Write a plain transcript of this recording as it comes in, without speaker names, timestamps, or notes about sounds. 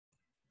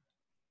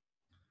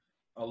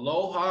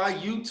Aloha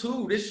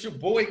YouTube, this is your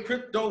boy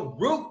Crypto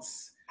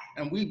Rootz,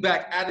 and we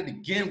back at it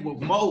again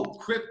with more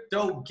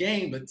crypto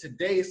game, but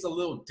today it's a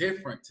little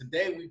different.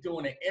 Today we're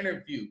doing an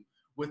interview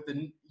with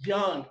the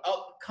young,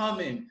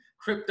 upcoming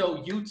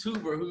crypto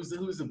YouTuber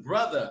who's a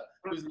brother,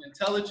 who's an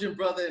intelligent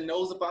brother and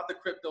knows about the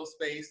crypto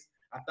space.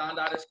 I found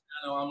out his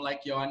channel. I'm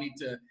like, yo, I need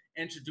to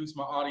introduce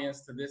my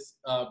audience to this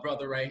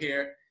brother right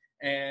here.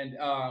 And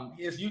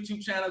his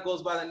YouTube channel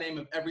goes by the name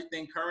of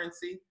Everything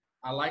Currency.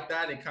 I like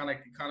that. It kind of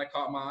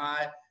caught my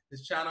eye.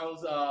 His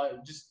channel's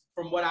just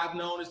from what I've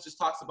known, it just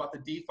talks about the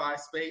DeFi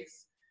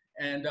space.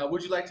 And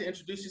would you like to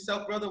introduce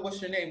yourself, brother? What's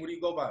your name? What do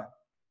you go by?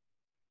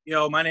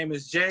 Yo, my name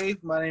is Jay.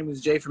 My name is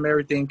Jay from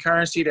Everything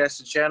Currency. That's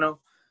the channel.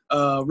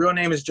 Real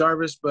name is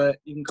Jarvis, but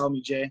you can call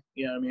me Jay.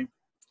 You know what I mean?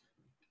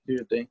 Do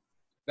your thing.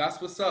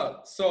 That's what's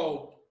up.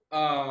 So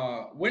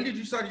when did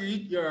you start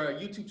your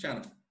YouTube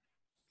channel?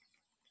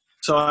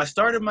 So I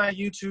started my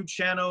YouTube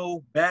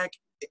channel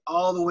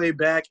all the way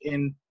back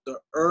in the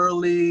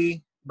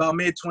about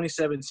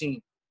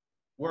mid-2017.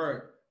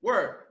 Word.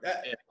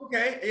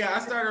 Okay, yeah, I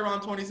started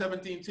around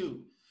 2017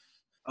 too.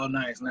 Oh,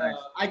 nice.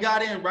 I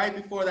got in right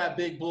before that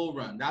big bull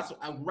run. That's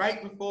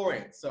right before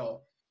it.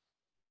 So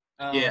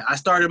yeah, I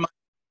started my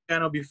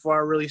channel before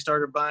I really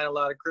started buying a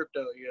lot of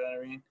crypto. You know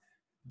what I mean?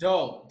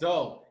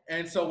 Dope.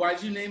 And so why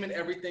did you name it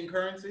Everything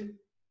Currency?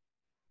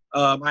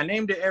 I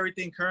named it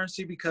Everything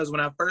Currency because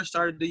when I first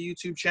started the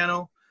YouTube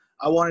channel,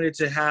 I wanted it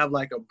to have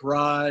like a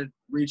broad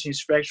reaching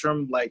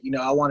spectrum. Like, you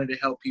know, I wanted to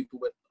help people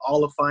with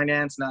all of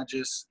finance, not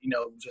just, you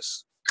know,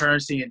 just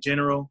currency in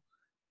general.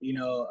 You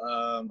know,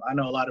 I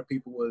know a lot of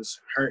people was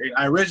hurt.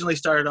 I originally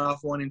started off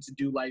wanting to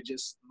do like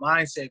just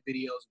mindset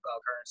videos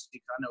about currency.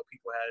 I know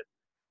people had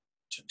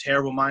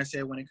terrible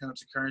mindset when it comes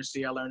to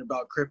currency. I learned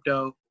about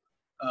crypto,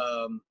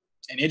 and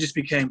it just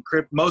became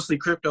mostly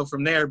crypto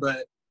from there.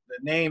 But the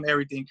name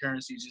Everything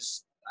Currency,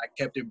 I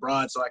kept it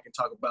broad so I can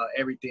talk about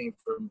everything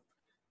from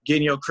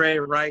getting your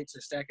credit right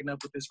to stacking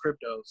up with this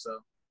crypto. So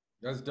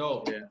that's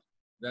dope. Yeah,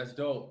 that's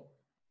dope.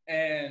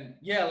 And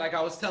yeah, like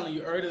I was telling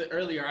you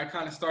earlier, I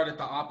kind of started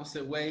the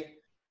opposite way.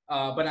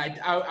 But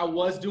I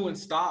was doing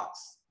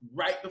stocks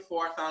right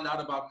before I found out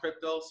about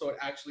crypto. So it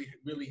actually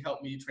really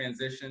helped me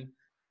transition.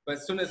 But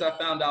as soon as I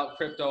found out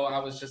crypto, I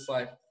was just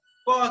like,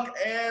 fuck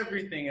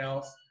everything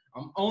else.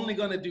 I'm only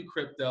going to do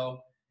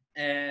crypto.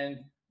 And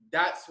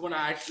that's when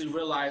I actually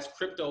realized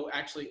crypto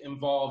actually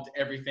involved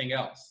everything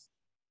else.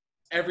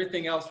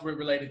 Everything else were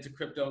related to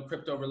crypto and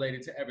crypto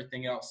related to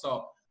everything else.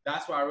 So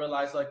that's why I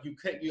realized like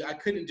I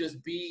couldn't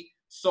just be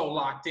so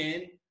locked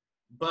in,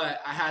 but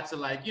I had to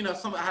like, you know,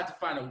 I had to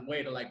find a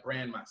way to like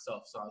brand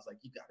myself. So I was like,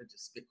 you got to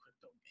just spit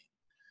crypto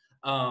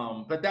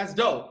game. But that's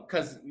dope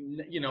because,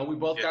 you know, we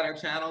both got our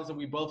channels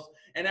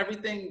and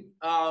everything.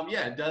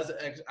 It does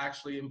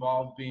actually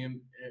involve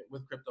being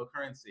with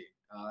cryptocurrency,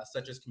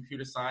 such as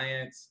computer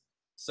science,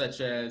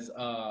 such as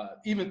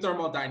even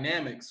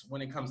thermodynamics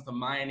when it comes to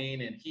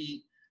mining and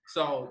heat.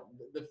 So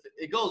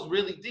it goes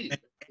really deep.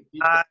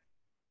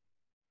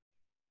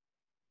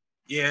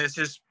 Yeah, it's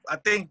just, I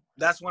think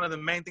that's one of the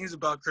main things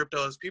about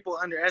crypto is people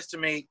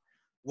underestimate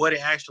what it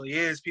actually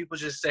is. People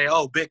just say,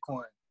 oh,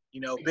 Bitcoin,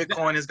 you know, exactly.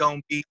 Bitcoin is going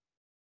to be,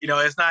 you know,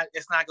 it's not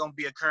going to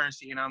be a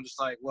currency. And I'm just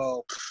like,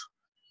 well,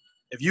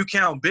 if you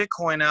count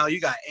Bitcoin out, you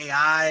got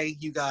AI,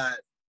 you got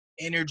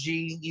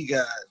energy, you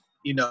got,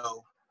 you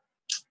know,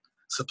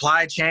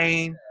 supply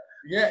chain.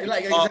 Yeah,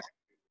 like exactly.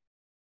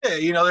 Yeah,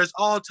 you know, there's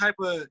all type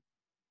of,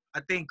 I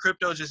think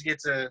crypto just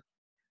gets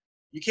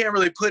you can't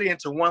really put it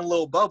into one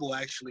little bubble,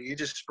 actually. It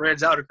just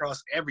spreads out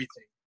across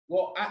everything.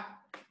 Well,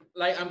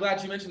 I'm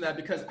glad you mentioned that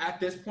because at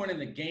this point in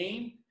the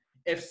game,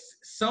 if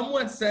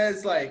someone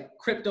says like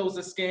crypto's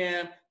a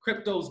scam,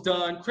 crypto's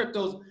done,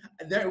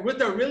 what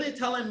they're really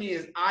telling me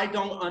is I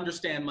don't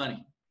understand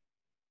money.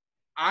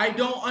 I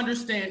don't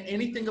understand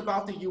anything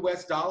about the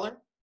US dollar.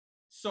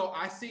 So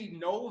I see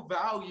no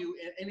value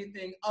in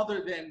anything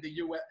other than the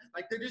US.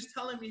 Like they're just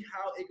telling me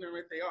how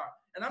ignorant they are.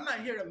 And I'm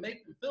not here to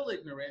make them feel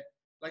ignorant.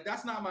 Like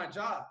that's not my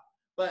job.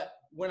 But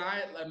when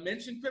I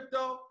mention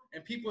crypto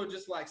and people are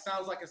just like,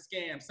 sounds like a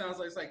scam, sounds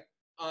like it's like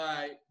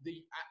at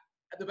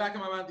the back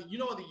of my mind, you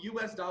know, the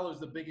US dollar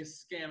is the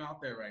biggest scam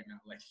out there right now.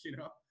 Like, you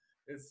know,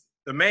 it's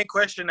the main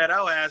question that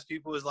I'll ask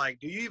people is like,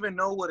 do you even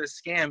know what a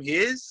scam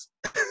is?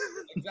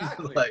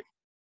 Exactly. Like,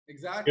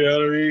 exactly. You know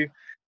what I mean?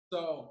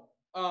 So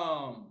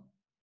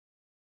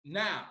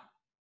now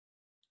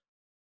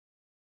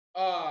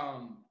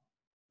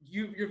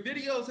your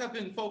videos have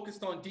been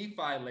focused on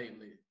DeFi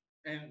lately,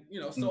 and you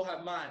know, so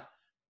have mine.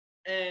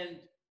 And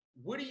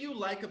what do you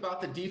like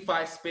about the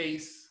DeFi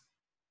space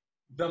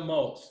the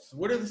most?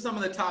 What are some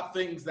of the top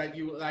things that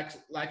you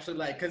actually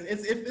like? Because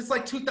it's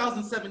like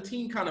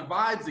 2017 kind of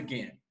vibes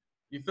again.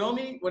 You feel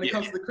me? When it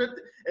comes to the crypto,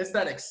 it's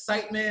that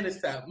excitement,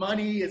 it's that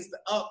money, it's the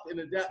up and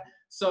the down.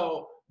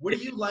 So what do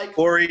you like?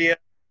 Euphoria,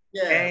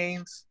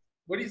 gains.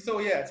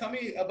 Tell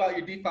me about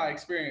your DeFi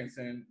experience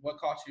and what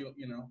caught you,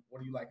 you know, what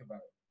do you like about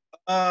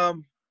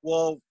it?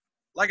 Well,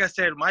 like I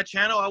said, my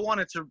channel, I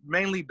wanted to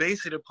mainly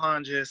base it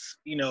upon just,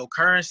 you know,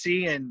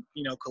 currency and,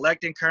 you know,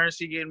 collecting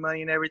currency, getting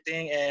money and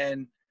everything.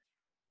 And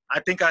I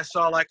think I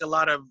saw like a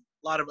lot of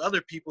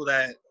other people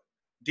that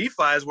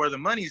DeFi is where the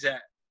money's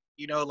at.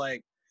 You know,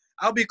 like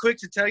I'll be quick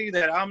to tell you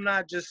that I'm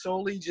not just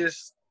solely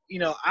just, you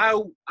know,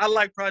 I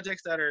like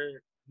projects that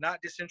are not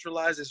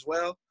decentralized as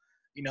well.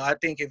 You know, I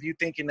think if you're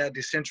thinking that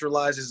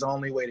decentralized is the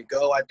only way to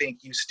go, I think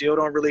you still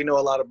don't really know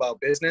a lot about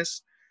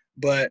business.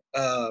 But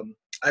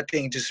I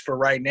think just for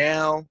right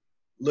now,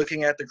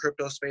 looking at the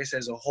crypto space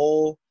as a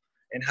whole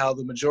and how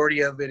the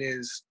majority of it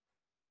is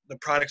the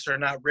products are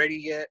not ready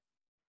yet.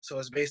 So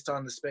it's based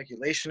on the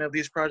speculation of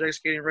these projects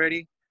getting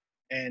ready.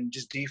 And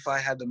just DeFi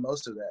had the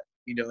most of that.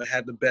 You know, it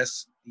had the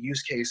best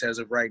use case as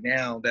of right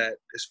now that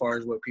as far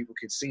as what people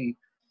could see,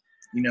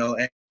 you know,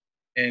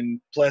 and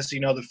plus, you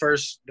know, the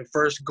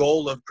first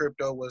goal of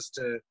crypto was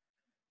to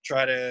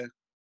try to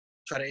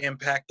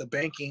impact the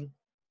banking,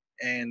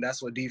 and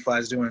that's what DeFi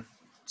is doing.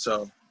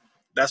 So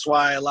that's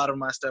why a lot of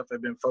my stuff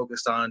have been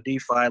focused on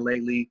DeFi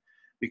lately,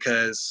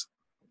 because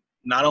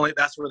not only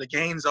that's where the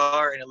gains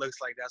are, and it looks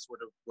like that's where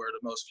the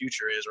most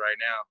future is right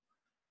now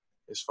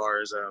as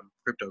far as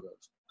crypto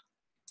goes.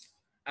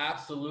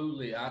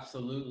 Absolutely,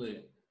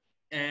 absolutely.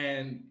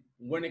 And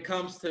when it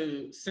comes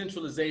to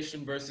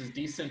centralization versus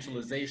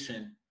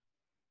decentralization,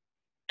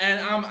 and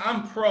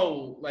I'm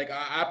pro, like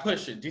I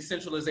push it,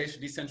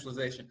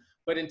 decentralization.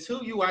 But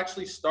until you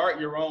actually start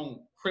your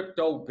own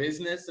crypto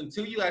business,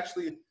 until you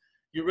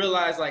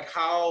realize like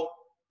how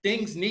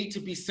things need to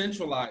be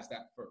centralized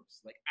at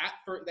first. Like at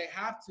first they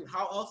have to.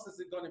 How else is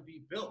it going to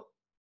be built?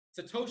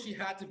 Satoshi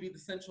had to be the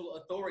central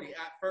authority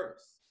at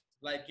first.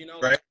 Like, you know,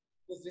 right.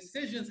 The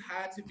decisions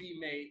had to be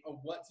made of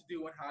what to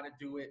do and how to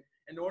do it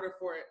in order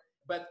for it.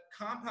 But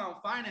compound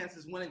finance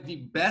is one of the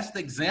best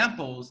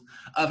examples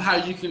of how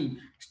you can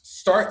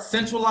start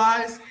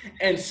centralized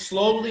and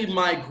slowly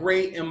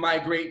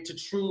migrate to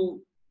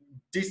true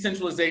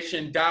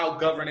decentralization, DAO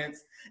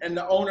governance, and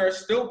the owner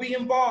still be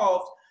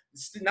involved,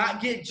 not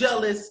get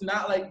jealous,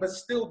 not like, but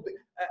still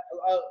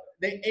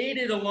they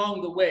aided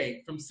along the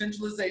way from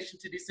centralization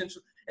to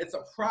decentralization. It's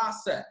a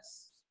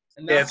process.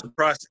 And that's, it's a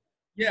process.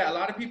 Yeah, a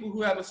lot of people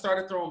who haven't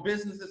started their own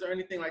businesses or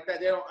anything like that,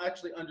 they don't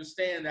actually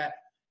understand that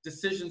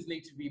decisions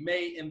need to be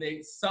made, and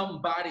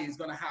somebody is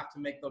going to have to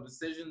make those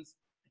decisions.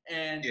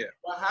 And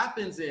what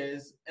happens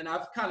is, and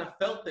I've kind of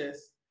felt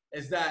this,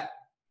 is that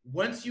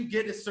once you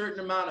get a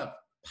certain amount of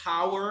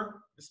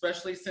power,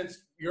 especially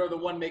since you're the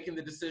one making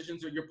the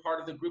decisions or you're part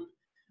of the group,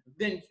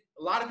 then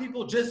a lot of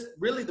people just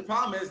really, the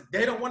problem is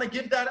they don't want to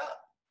give that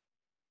up.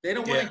 They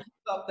don't want to give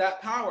up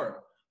that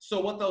power. So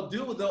what they'll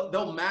do,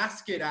 they'll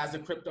mask it as a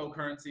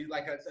cryptocurrency,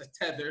 like a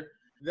tether.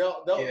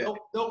 They'll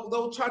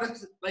try to,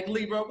 like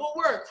Libra, well,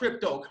 we're a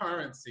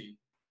cryptocurrency.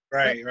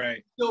 Right.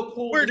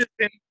 We're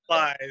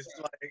decentralized.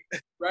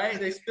 Right?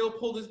 They still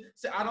pull this.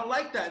 Say, I don't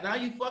like that. Now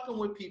you fucking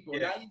with people.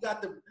 Yeah. Now you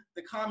got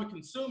the common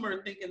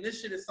consumer thinking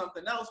this shit is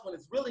something else when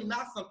it's really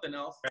not something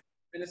else. Right.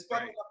 And it's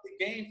fucking up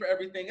the game for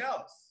everything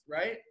else.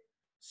 Right?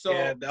 So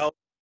the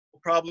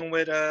problem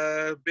with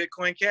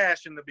Bitcoin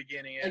Cash in the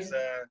beginning is,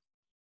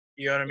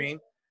 you know what I mean?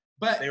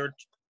 But they were.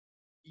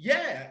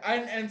 Yeah,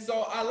 and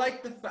so I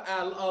like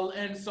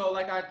and so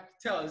like I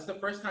tell, it's the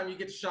first time you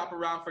get to shop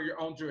around for your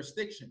own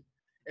jurisdiction.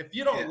 If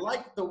you don't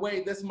like the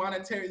way this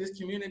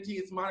community,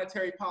 its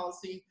monetary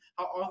policy,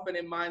 how often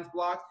it mines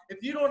blocks,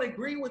 if you don't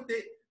agree with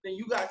it, then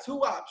you got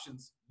two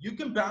options. You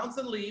can bounce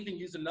and leave and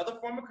use another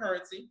form of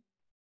currency,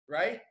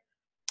 right?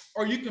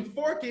 Or you can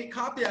fork it,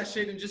 copy that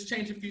shit, and just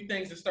change a few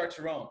things and start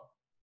your own.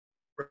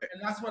 Right.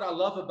 And that's what I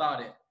love about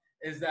it,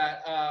 is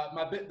that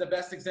the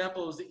best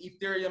example is the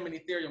Ethereum and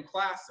Ethereum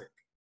Classic.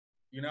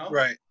 You know,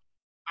 right?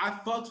 I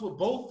fucks with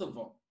both of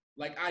them,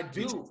 like I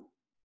do.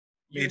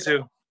 Me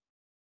too.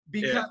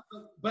 Because,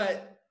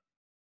 but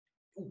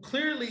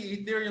clearly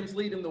Ethereum's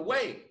leading the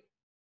way.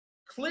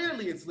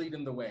 Clearly, it's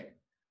leading the way.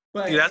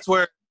 But see, that's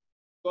where.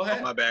 Go ahead.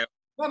 Oh, my bad.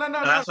 No.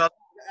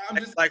 I'm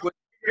just like with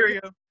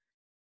Ethereum.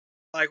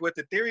 Like with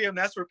Ethereum,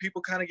 that's where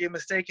people kind of get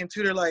mistaken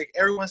too. They're like,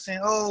 everyone's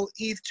saying, "Oh,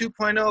 ETH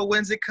 2.0,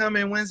 when's it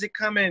coming? When's it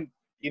coming?"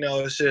 You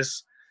know,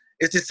 it's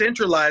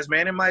decentralized,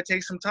 man. It might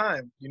take some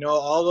time. You know,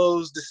 all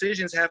those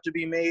decisions have to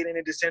be made in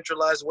a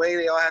decentralized way.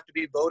 They all have to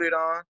be voted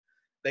on.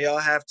 They all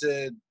have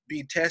to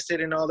be tested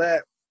and all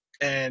that.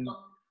 And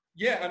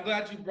yeah, I'm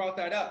glad you brought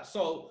that up.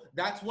 So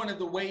that's one of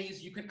the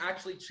ways you can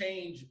actually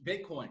change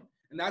Bitcoin.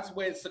 And that's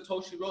where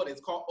Satoshi wrote it.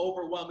 It's called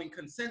overwhelming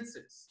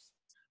consensus.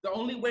 The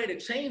only way to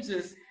change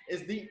this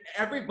is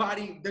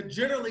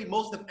generally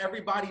most of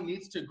everybody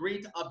needs to agree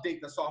to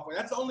update the software.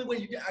 That's the only way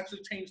you can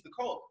actually change the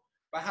code,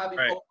 by having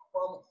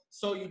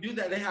so you do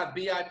that. They have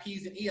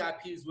BIPs and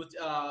EIPs, with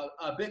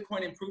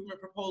Bitcoin improvement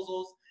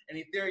proposals and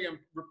Ethereum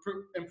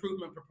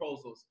improvement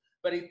proposals.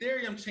 But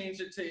Ethereum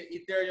changed it to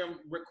Ethereum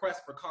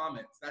request for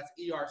comments. That's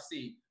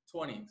ERC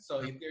 20.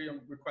 So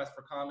Ethereum request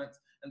for comments,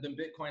 and then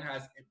Bitcoin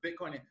has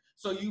Bitcoin.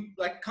 So you,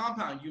 like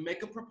Compound, you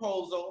make a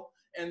proposal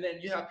and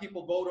then you have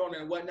people vote on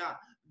it and whatnot.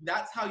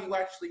 That's how you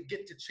actually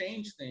get to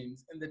change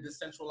things in the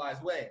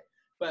decentralized way.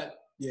 But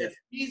it's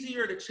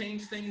easier to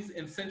change things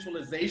in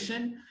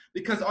centralization,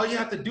 because all you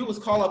have to do is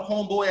call up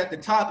homeboy at the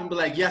top and be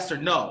like, yes or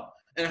no.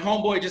 And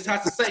homeboy just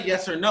has to say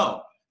yes or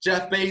no.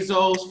 Jeff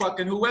Bezos,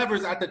 fucking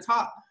whoever's at the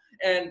top.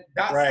 And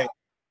that's right.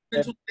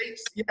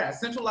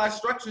 Centralized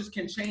structures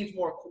can change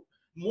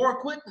more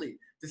quickly.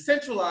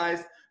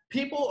 Decentralized,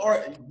 people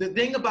are, the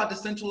thing about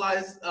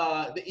decentralized,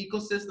 the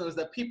ecosystem is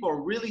that people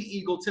are really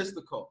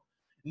egotistical.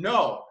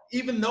 No,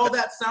 even though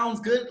that sounds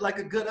good, like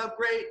a good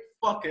upgrade,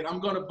 fuck it, I'm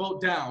gonna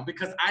vote down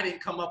because I didn't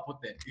come up with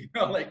it. You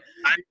know, like,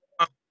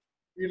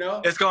 you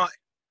know,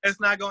 it's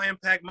not gonna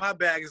impact my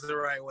bags the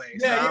right way.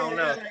 Yeah, so I don't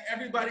know. Like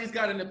everybody's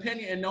got an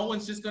opinion, and no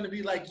one's just gonna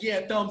be like,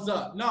 yeah, thumbs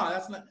up. No,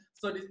 that's not.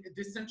 So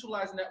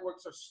decentralized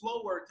networks are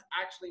slower to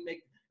actually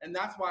make, and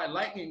that's why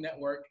Lightning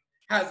Network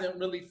hasn't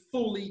really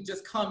fully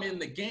just come in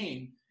the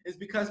game. Is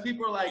because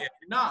people are like,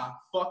 nah,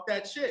 fuck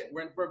that shit.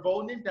 We're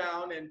voting it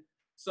down, and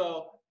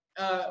so.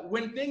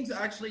 When things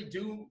actually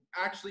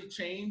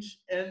change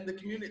in the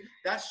community,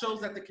 that shows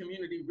that the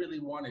community really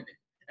wanted it.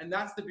 And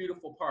that's the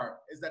beautiful part,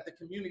 is that the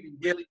community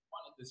really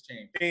wanted this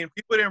change. I mean,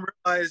 people didn't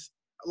realize,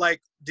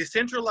 like,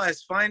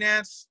 decentralized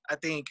finance, I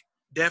think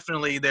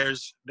definitely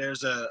there's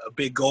a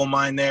big gold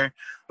mine there.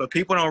 But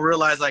people don't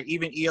realize, like,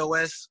 even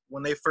EOS,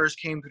 when they first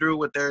came through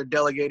with their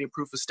delegated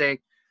proof of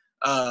stake,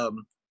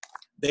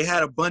 they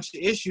had a bunch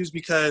of issues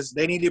because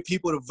they needed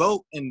people to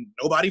vote, and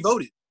nobody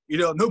voted. You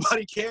know,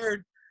 nobody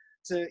cared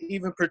to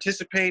even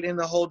participate in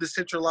the whole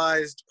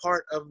decentralized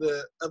part of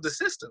the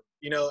system,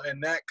 you know,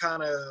 and that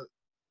kind of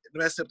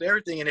messed up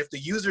everything. And if the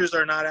users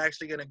are not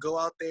actually going to go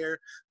out there,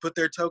 put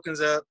their tokens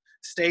up,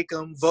 stake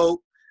them, vote,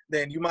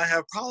 then you might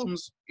have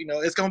problems. You know,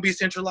 it's going to be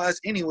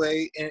centralized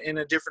anyway in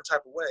a different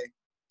type of way.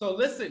 So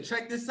listen,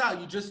 check this out.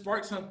 You just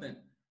sparked something.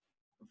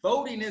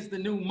 Voting is the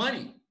new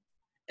money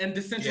in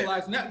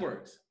decentralized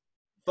networks.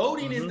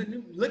 Voting is the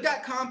new, look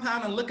at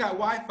Compound and look at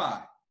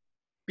Wi-Fi.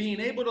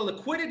 Being able to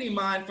liquidity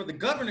mine for the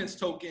governance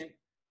token,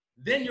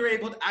 then you're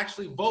able to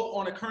actually vote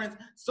on a current.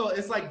 So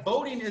it's like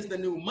voting is the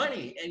new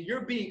money, and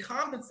you're being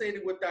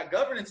compensated with that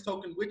governance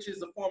token, which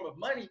is a form of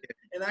money,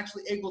 and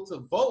actually able to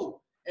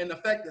vote and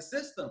affect the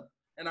system.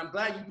 And I'm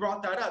glad you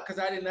brought that up, because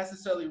I didn't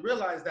necessarily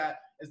realize that,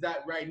 is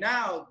that right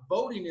now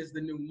voting is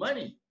the new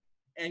money,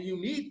 and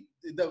you need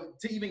to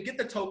even get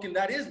the token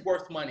that is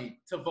worth money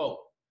to vote.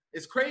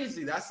 It's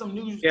crazy. That's some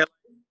news. Yeah,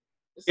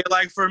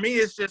 like for me,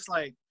 it's just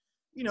like,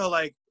 you know,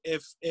 like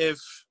if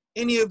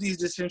any of these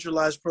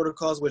decentralized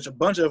protocols, which a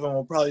bunch of them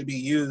will probably be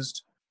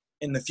used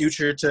in the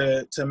future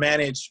to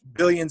manage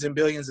billions and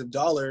billions of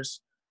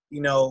dollars,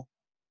 you know,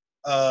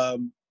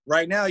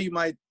 right now you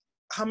might,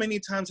 how many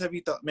times have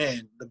you thought,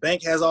 man, the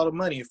bank has all the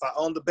money. If I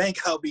own the bank,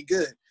 I'll be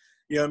good.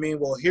 You know what I mean?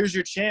 Well, here's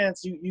your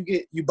chance.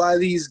 You buy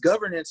these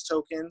governance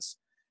tokens,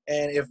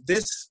 and if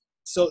this,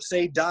 so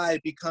say DAI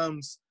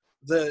becomes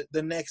the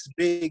next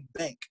big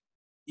bank,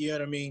 you know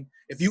what I mean?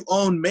 If you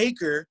own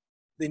Maker,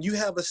 then you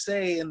have a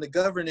say in the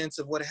governance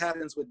of what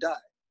happens with DAI.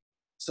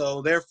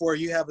 So therefore,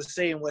 you have a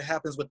say in what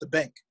happens with the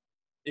bank.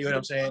 You know what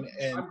I'm saying?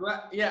 And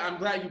I'm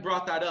glad you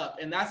brought that up,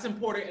 and that's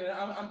important. And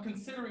I'm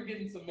considering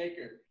getting some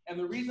Maker, and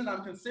the reason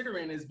I'm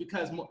considering is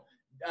because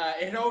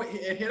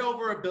it hit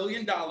over $1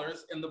 billion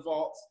in the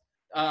vaults.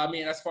 I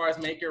mean, as far as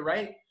Maker,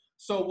 right?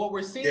 So what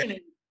we're seeing is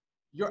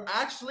you're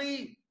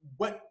actually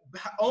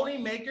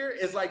owning Maker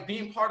is like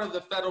being part of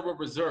the Federal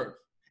Reserve.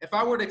 If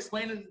I were to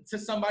explain it to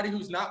somebody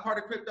who's not part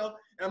of crypto,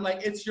 and I'm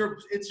like, it's your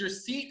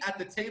seat at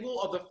the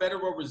table of the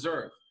Federal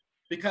Reserve,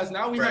 because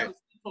now we have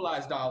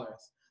decentralized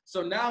dollars.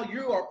 So now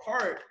you're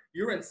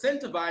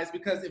incentivized,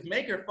 because if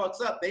Maker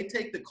fucks up, they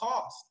take the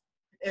cost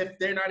if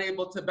they're not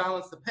able to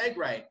balance the peg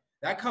right.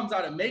 That comes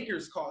out of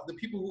Maker's cost. The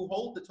people who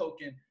hold the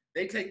token,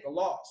 they take the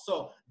loss.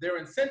 So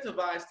they're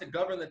incentivized to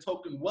govern the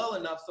token well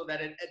enough so that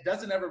it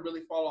doesn't ever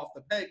really fall off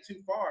the peg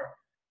too far.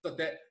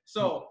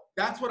 So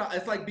that's what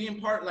it's like being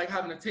part, like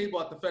having a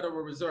table at the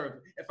Federal Reserve.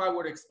 If I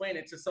were to explain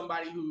it to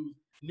somebody who's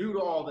new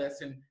to all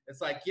this, and it's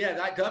like, yeah,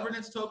 that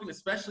governance token,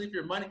 especially if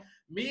your money,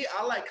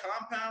 I like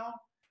Compound.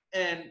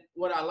 And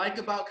what I like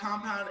about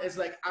Compound is,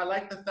 like, I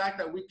like the fact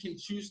that we can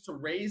choose to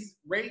raise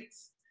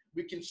rates.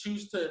 We can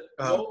choose to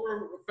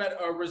lower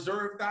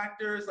reserve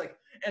factors, like,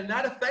 and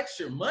that affects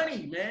your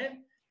money, man.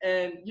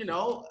 And, you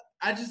know,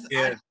 I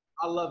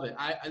love it.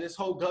 This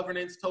whole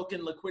governance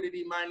token,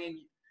 liquidity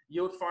mining,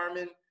 yield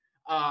farming,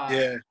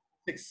 it's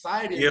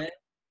exciting, man.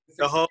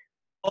 The whole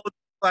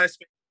space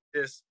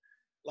is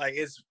like,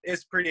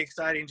 it's pretty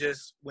exciting.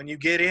 Just when you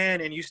get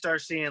in and you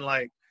start seeing,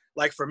 like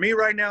for me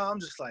right now, I'm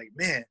just like,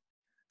 man,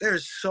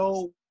 there's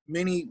so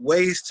many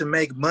ways to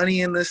make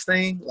money in this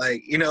thing,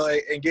 like, you know,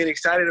 and get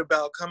excited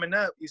about coming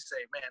up. You say,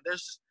 man,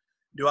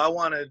 do I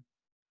want to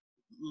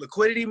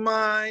liquidity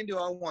mine? Do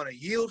I want to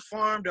yield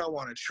farm? Do I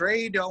want to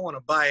trade? Do I want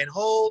to buy and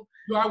hold?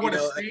 Do I want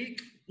to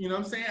stake? You know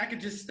what I'm saying? I could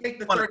just stake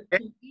the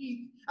 32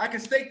 ETH. I can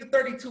stake the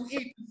 32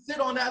 ETH and sit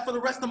on that for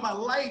the rest of my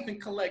life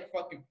and collect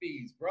fucking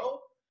fees, bro.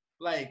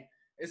 Like,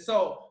 and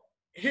so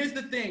here's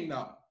the thing,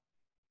 though.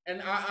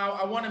 And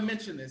I want to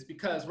mention this,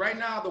 because right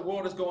now the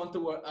world is going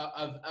through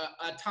a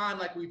time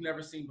like we've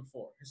never seen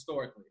before,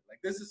 historically. Like,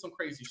 this is some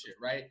crazy shit,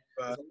 right?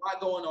 There's a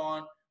lot going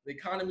on. The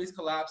economy's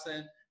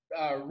collapsing.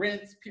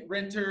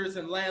 Renters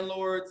and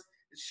landlords.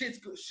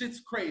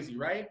 Shit's crazy,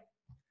 right?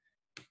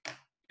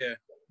 Yeah.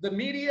 the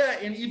media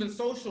and even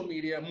social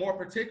media, more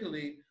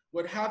particularly,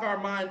 would have our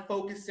mind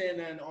focusing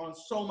on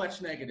so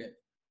much negative.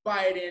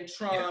 Biden,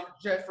 Trump,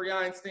 Jeffrey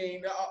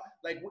Einstein,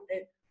 like,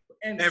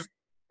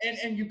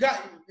 and you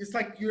got, it's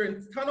like you're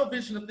in tunnel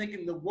vision of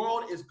thinking the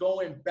world is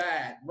going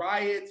bad,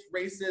 riots,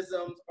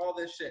 racism, all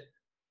this shit.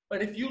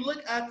 But if you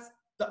look at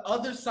the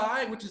other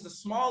side, which is a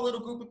small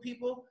little group of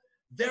people,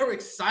 they're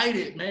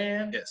excited,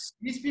 man. Yes.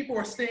 These people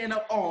are staying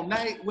up all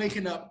night,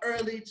 waking up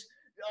early,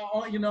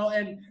 you know,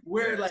 and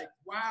we're like,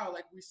 wow,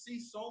 like we see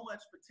so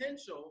much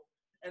potential.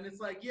 And it's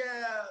like,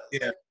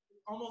 like,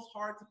 almost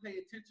hard to pay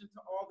attention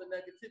to all the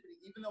negativity,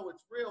 even though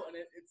it's real and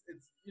it's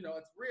you know,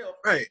 it's real.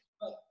 Right.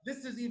 But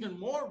this is even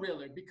more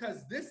realer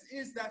because this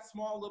is that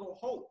small little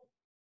hope.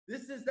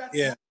 This is that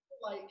small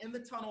light in the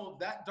tunnel of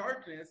that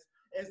darkness,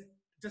 as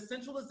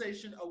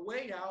decentralization, a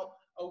way out,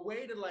 a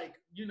way to, like,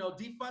 you know,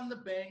 defund the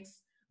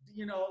banks,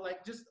 you know,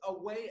 like just a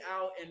way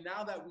out. And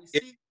now that we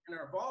see and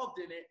are involved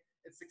in it,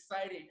 it's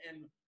exciting.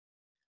 And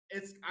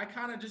I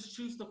kind of just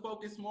choose to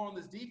focus more on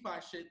this DeFi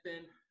shit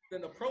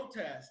than the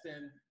protest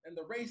and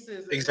the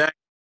races. Exactly.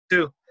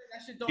 Too.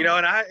 You know,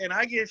 and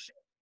I get,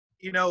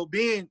 you know,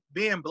 being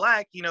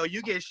black, you know,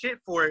 you get shit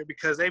for it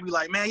because they be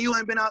like, man, you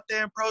ain't been out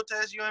there in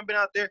protest, you ain't been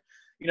out there.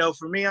 You know,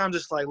 for me, I'm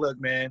just like, look,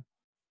 man,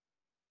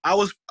 I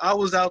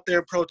was out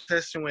there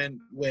protesting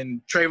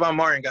when Trayvon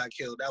Martin got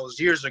killed. That was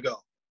years ago.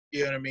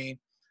 You know what I mean?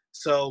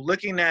 So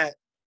looking at,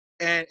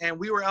 and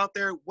we were out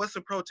there, what's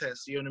a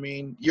protest? You know what I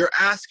mean? You're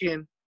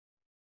asking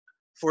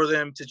for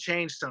them to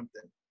change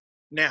something.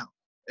 Now,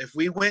 if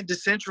we went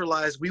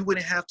decentralized, we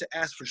wouldn't have to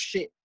ask for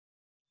shit.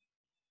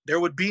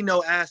 There would be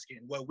no asking.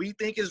 What we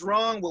think is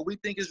wrong, what we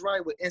think is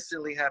right would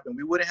instantly happen.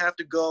 We wouldn't have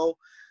to go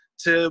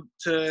to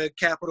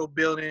Capitol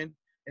building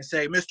and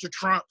say, Mr.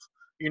 Trump,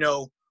 you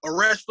know,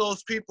 arrest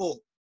those people.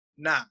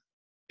 Nah.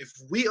 If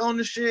we own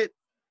the shit,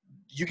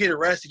 you get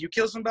arrested. You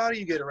kill somebody,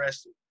 you get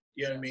arrested.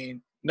 You know what I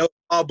mean? No,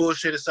 all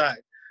bullshit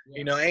aside.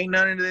 You know, ain't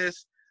none of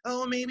this,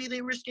 oh, maybe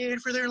they were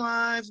scared for their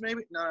lives.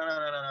 Maybe.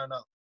 No.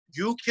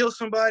 You kill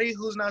somebody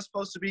who's not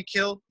supposed to be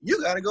killed, you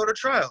got to go to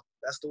trial.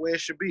 That's the way it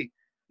should be.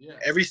 Yeah.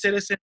 Every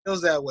citizen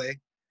feels that way.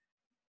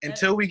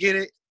 Until we get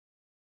it,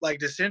 like,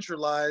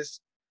 decentralized.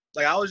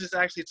 Like, I was just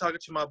actually talking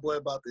to my boy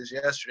about this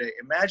yesterday.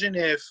 Imagine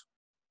if,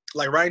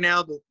 like, right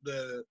now,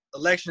 the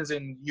elections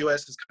in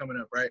U.S. is coming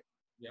up, right?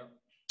 Yeah.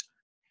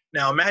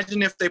 Now,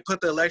 imagine if they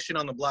put the election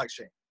on the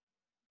blockchain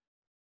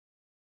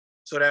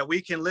so that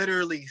we can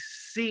literally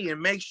see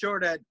and make sure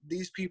that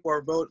these people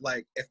are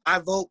like, if I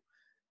vote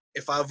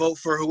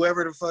for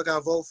whoever the fuck I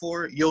vote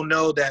for, you'll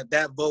know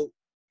that vote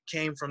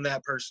came from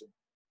that person.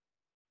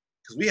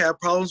 Because we have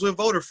problems with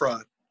voter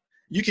fraud.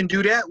 You can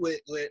do that with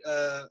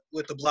the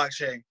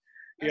blockchain.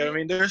 You know what I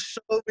mean? There's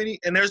so many,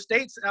 and there's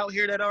states out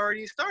here that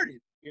already started,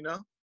 you know?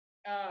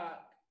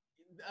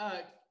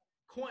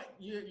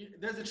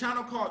 There's a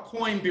channel called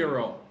Coin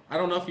Bureau. I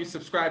don't know if you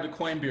subscribe to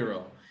Coin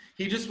Bureau.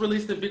 He just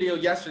released a video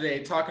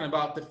yesterday talking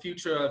about the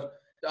future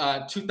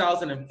of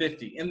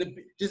 2050,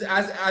 just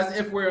as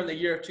if we're in the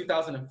year of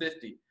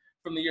 2050.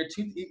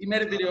 He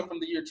made a video from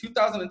the year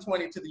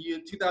 2020 to the year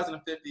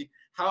 2050.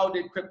 How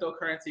did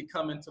cryptocurrency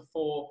come into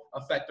full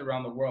effect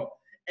around the world?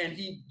 And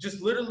he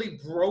just literally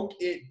broke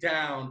it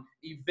down,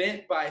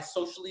 event by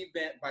social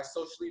event by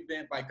social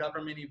event by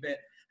government event.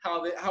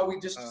 How we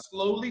just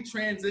slowly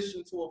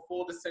transition to a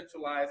full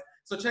decentralized.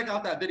 So check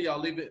out that video. I'll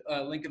leave it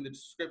link in the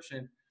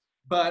description.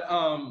 But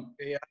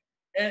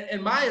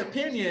in my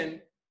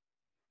opinion,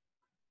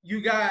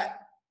 you got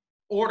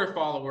order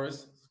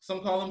followers.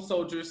 Some call them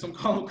soldiers, some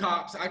call them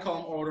cops. I call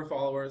them order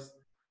followers.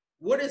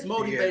 What is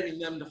motivating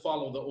them to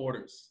follow the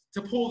orders,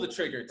 to pull the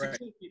trigger, to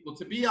kill people,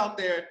 to be out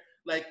there?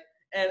 Like,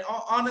 and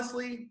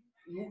honestly,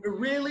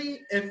 really,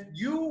 if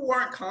you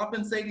weren't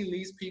compensating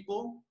these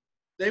people,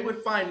 they would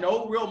find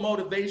no real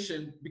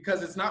motivation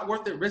because it's not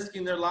worth it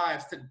risking their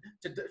lives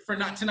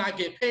to not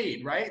get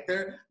paid, right?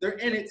 They're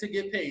in it to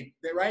get paid,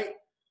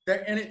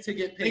 They're in it to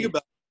get paid.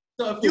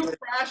 So if you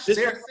crash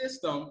their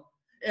system,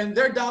 and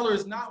their dollar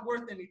is not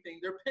worth anything,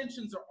 their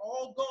pensions are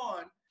all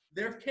gone,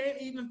 they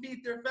can't even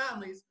feed their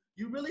families,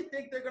 you really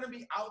think they're going to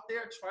be out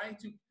there trying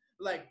to,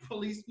 like,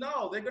 police?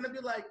 No, they're going to be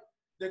like,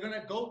 they're going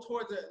to go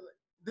towards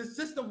the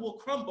system will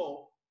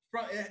crumble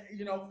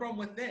from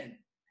within.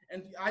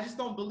 And I just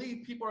don't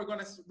believe people are going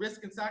to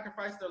risk and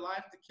sacrifice their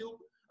life to kill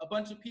a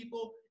bunch of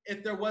people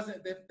if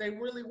they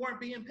really weren't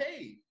being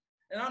paid.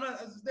 And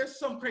there's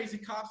some crazy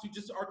cops who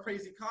just are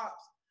crazy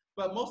cops.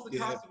 But most of the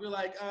cops will be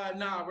like,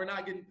 nah, we're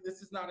not getting,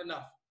 this is not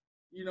enough.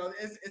 You know,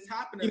 it's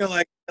happening. You know,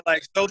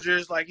 like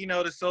soldiers, like, you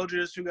know, the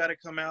soldiers who got to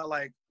come out,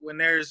 like, when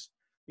there's,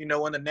 you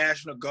know, when the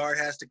National Guard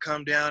has to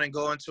come down and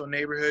go into a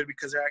neighborhood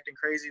because they're acting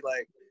crazy.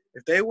 Like,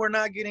 if they were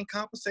not getting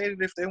compensated,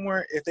 if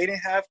they didn't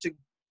have to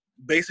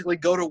basically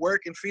go to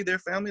work and feed their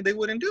family, they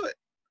wouldn't do it.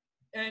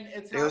 And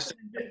it's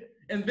happening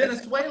in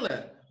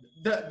Venezuela.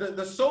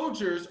 The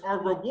soldiers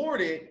are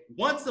rewarded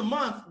once a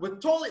month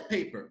with toilet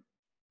paper.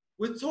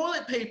 With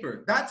toilet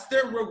paper, that's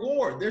their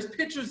reward. There's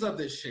pictures of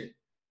this shit.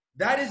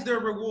 That is their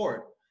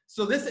reward.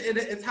 So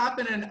it's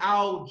happened in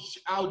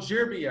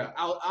Algeria.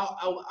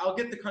 I'll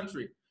get the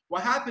country,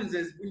 what happens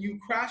is when you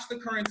crash the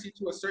currency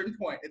to a certain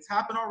point, it's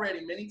happened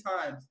already many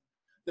times.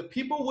 The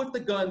people with the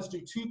guns do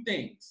two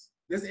things.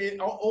 It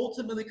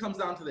ultimately comes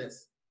down to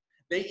this.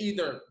 They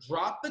either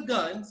drop the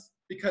guns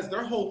because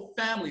their whole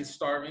family is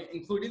starving,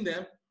 including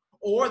them,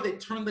 or they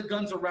turn the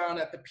guns around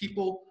at the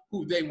people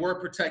who they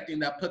were protecting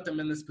that put them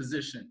in this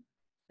position.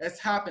 That's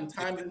happened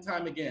time and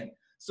time again.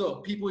 So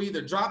people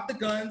either drop the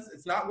guns,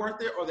 it's not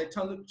worth it, or they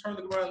turn the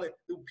around the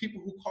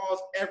people who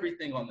caused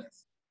everything on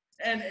this.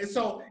 And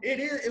so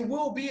it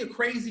will be a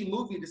crazy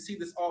movie to see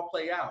this all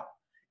play out.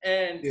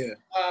 And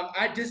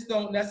I just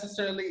don't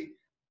necessarily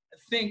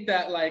think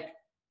that like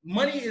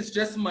money is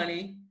just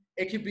money.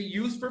 It can be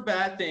used for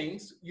bad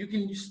things.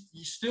 You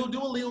still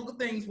do illegal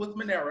things with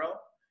Monero,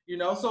 you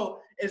know?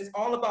 So it's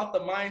all about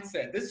the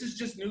mindset. This is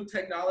just new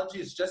technology.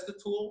 It's just a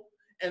tool.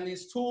 And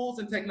these tools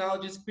and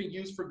technologies can be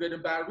used for good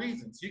and bad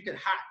reasons. You can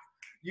hack.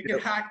 You can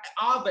hack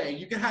Aave.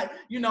 You can hack,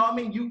 you know, I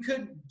mean, you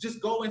could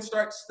just go and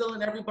start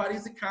stealing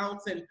everybody's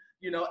accounts and,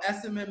 you know,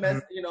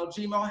 SMMS, you know,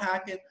 Gmail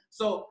hacking.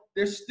 So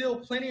there's still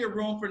plenty of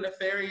room for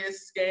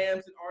nefarious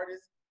scams and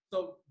artists.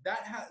 So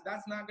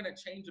that's not going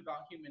to change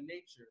about human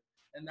nature.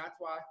 And that's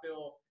why I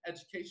feel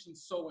education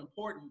is so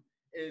important,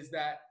 is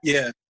that,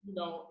 you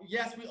know,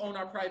 yes, we own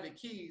our private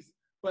keys,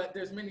 but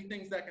there's many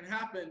things that can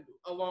happen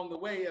along the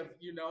way of,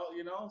 you know,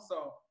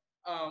 so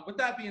with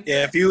that being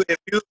said. If you,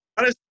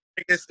 honestly,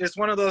 it's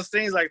one of those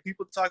things like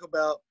people talk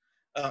about,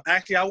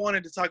 actually, I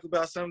wanted to talk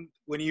about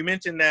when you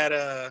mentioned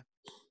that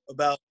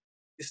about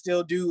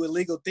still do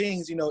illegal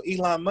things, you know,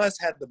 Elon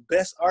Musk had the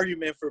best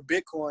argument for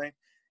Bitcoin.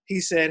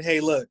 He said, hey,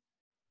 look,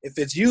 if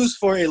it's used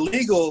for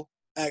illegal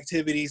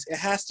activities, it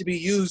has to be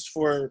used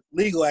for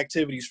legal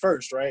activities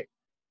first, right?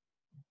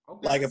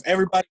 Okay. Like if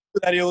everybody knew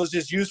that it was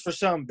just used for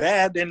something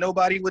bad, then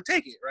nobody would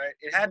take it, right?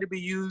 It had to be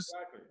used,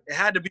 it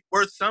had to be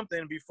worth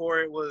something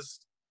before it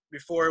was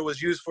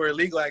used for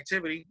illegal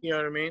activity, you know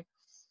what I mean?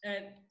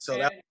 And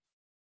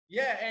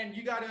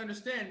you got to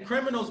understand,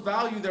 criminals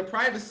value their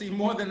privacy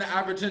more than the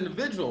average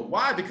individual.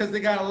 Why? Because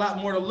they got a lot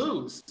more to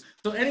lose.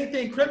 So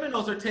anything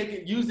criminals are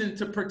using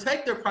to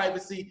protect their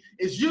privacy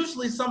is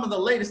usually some of the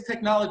latest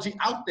technology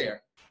out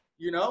there,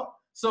 you know?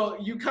 So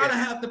you kind of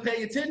have to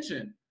pay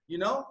attention, you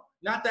know?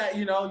 Not that,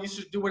 you know, you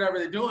should do whatever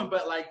they're doing,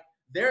 but like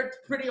they're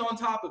pretty on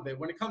top of it.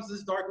 When it comes to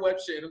this dark web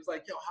shit, it's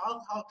like, yo, how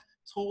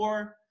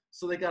Tor?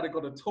 So they got to go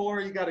to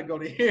Tor, you got to go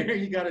to here,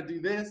 you got to do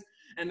this.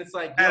 And it's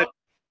like, yo,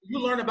 you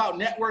learn about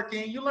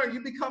networking,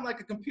 you become like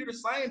a computer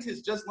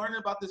scientist just learning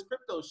about this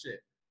crypto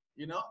shit,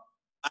 you know?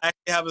 I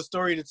have a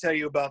story to tell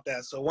you about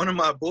that. So one of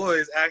my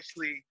boys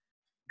actually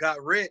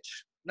got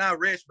rich, not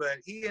rich, but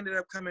he ended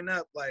up coming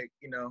up like,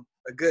 you know,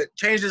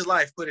 changed his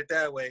life, put it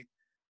that way,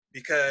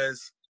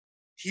 because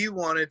he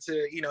wanted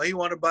to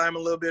buy him a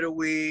little bit of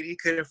weed. He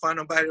couldn't find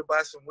nobody to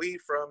buy some weed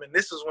from. And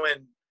this was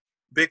when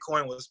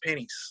Bitcoin was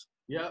pennies.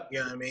 Yeah. You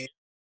know what I mean? He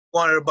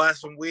wanted to buy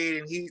some weed,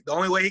 and the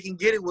only way he can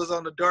get it was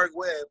on the dark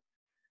web.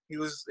 He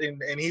was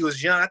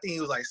young. I think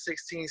he was like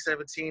 16,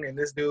 17, and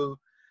this dude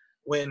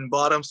went and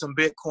bought him some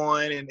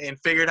Bitcoin and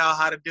figured out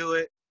how to do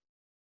it.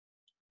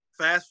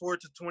 Fast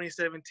forward to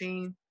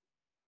 2017,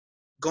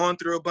 going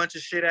through a bunch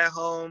of shit at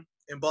home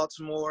in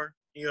Baltimore,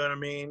 you know what I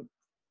mean?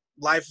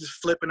 Life is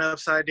flipping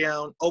upside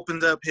down,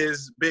 opens up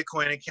his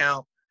Bitcoin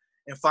account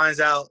and finds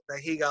out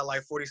that he got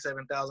like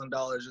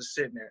 $47,000 just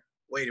sitting there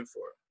waiting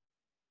for it.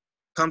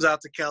 Comes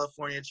out to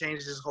California,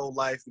 changes his whole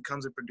life,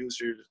 becomes a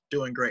producer,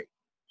 doing great.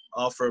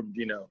 All from,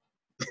 you know,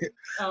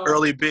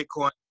 early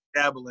Bitcoin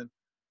dabbling.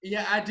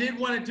 Yeah, I did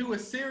want to do a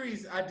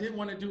series.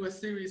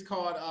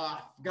 Called,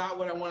 forgot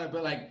what I wanted,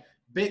 but like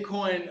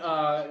Bitcoin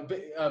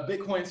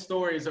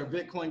stories or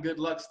Bitcoin good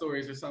luck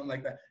stories or something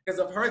like that. Because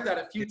I've heard that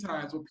a few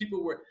times where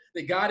people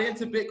they got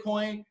into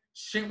Bitcoin,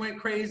 shit went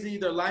crazy,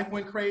 their life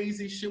went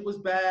crazy, shit was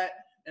bad.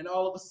 And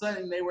all of a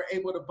sudden they were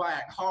able to buy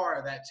a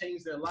car that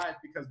changed their life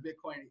because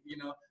Bitcoin, you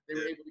know, they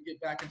were able to get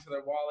back into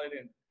their wallet.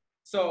 And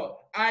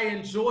so I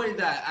enjoy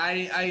that.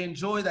 I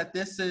enjoy that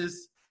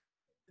it's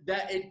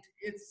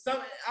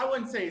some, I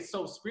wouldn't say it's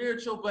so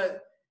spiritual,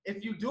 but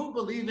if you do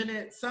believe in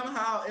it,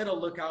 somehow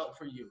it'll look out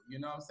for you. You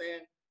know what I'm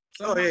saying?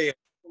 Somehow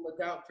it'll look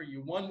out for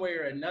you one way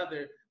or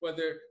another.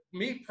 Whether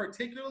me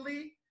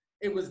particularly,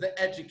 it was the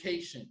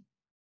education.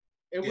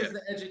 It was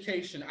the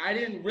education. I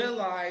didn't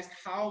realize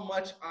how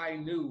much I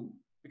knew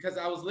because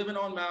I was living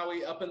on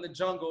Maui up in the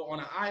jungle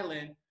on an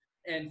island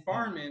and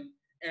farming.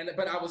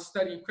 But I was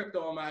studying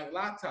crypto on my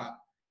laptop.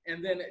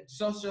 And then it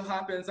just so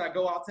happens I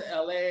go out to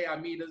LA, I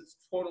meet a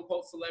quote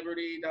unquote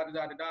celebrity,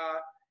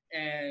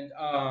 and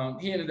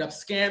he ended up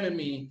scamming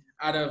me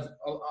out of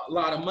a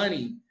lot of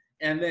money.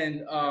 And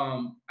then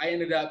I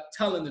ended up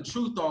telling the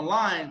truth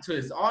online to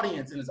his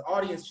audience, and his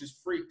audience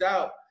just freaked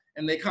out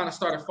and they kind of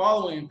started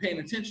following and paying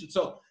attention.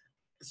 So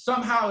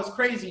somehow it's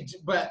crazy,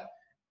 but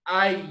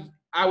I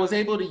was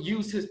able to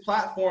use his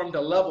platform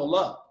to level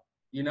up.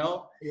 You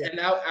know, and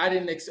now I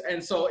didn't,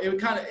 and so it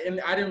kind of, and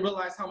I didn't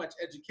realize how much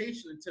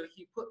education until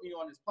he put me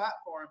on his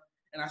platform,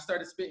 and I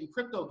started spitting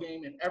crypto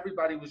game, and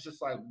everybody was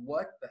just like,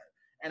 "What the?"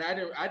 And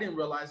I didn't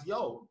realize,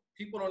 yo,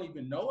 people don't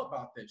even know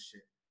about this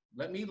shit.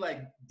 Let me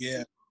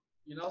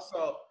you know,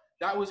 so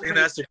That was And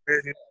crazy. that's the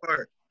crazy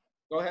part.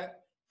 Go ahead.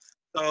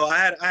 So I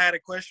had a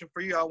question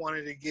for you. I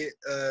wanted to get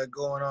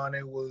going on.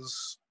 It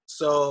was,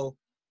 so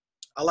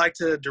I like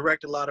to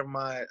direct a lot of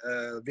my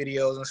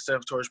videos and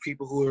stuff towards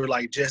people who are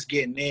like just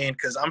getting in,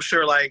 because I'm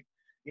sure, like,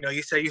 you know,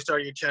 you say you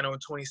started your channel in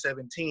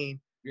 2017.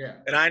 Yeah.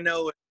 And I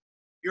know if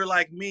you're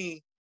like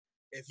me,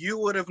 if you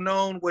would have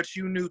known what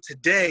you knew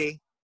today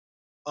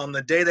on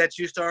the day that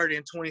you started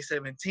in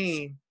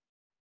 2017,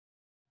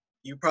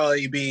 you'd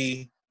probably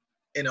be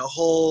in a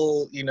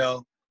whole, you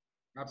know,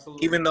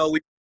 Absolutely. even though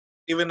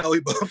we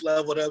both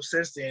leveled up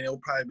since then, it'll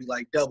probably be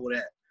like double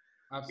that.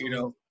 Absolutely.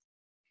 You know.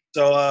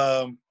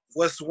 So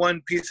what's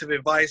one piece of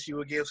advice you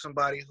would give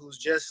somebody who's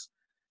just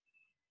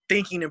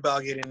thinking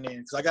about getting in?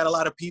 Because I got a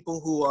lot of people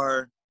who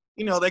are,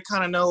 you know, they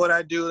kind of know what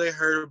I do, they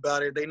heard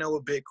about it, they know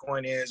what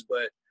Bitcoin is,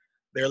 but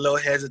they're a little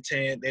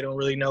hesitant, they don't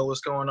really know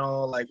what's going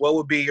on. Like, what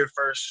would be your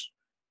first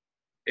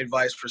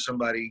advice for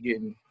somebody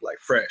getting like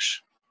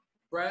fresh?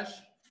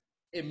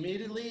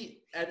 Immediately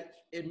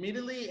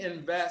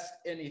invest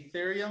in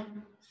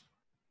Ethereum.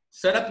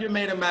 Set up your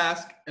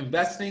MetaMask,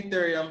 invest in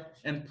Ethereum,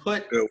 and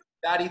put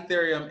that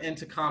Ethereum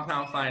into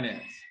compound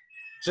finance.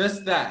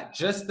 Just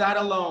that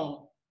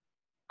alone,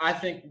 I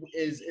think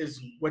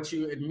is what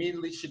you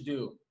immediately should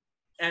do.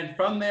 And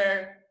from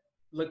there,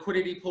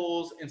 liquidity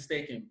pools and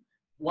staking.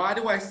 Why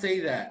do I say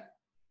that?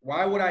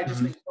 Why would I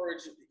just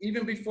encourage,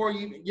 even before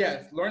you,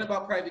 yes, learn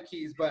about private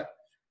keys, but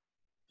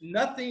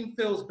nothing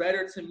feels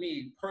better to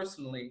me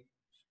personally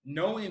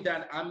knowing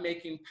that I'm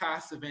making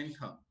passive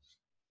income.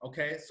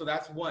 Okay, so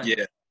that's one.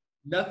 Yeah.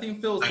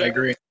 Nothing feels better. I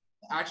agree. To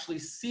actually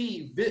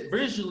see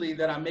visually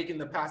that I'm making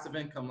the passive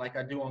income like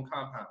I do on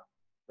compound,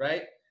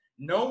 right?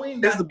 Knowing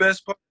that's the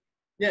best part.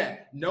 Yeah,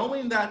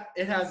 knowing that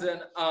it has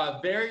a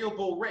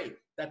variable rate,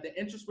 that the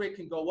interest rate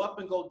can go up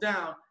and go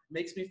down,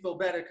 makes me feel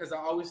better because I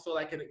always feel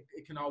like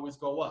it can always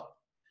go up.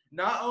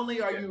 Not only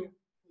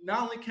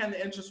can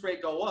the interest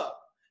rate go up,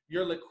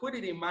 your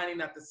liquidity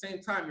mining at the same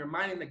time, you're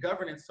mining the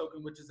governance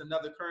token, which is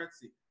another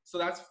currency. So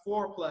that's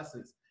 4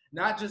 pluses.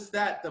 Not just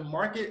that, the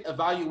market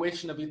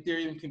evaluation of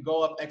Ethereum can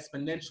go up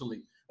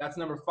exponentially. That's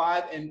number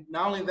 5. And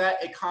not only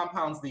that, it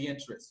compounds the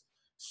interest.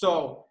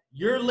 So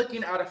you're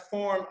looking at a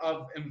form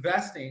of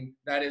investing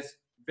that is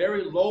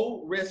very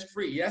low risk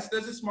free. Yes,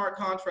 there's a smart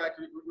contract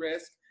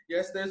risk.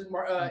 Yes, there's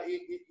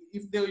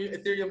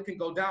Ethereum can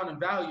go down in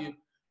value,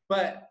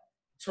 but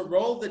to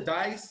roll the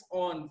dice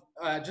on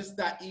just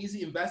that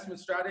easy investment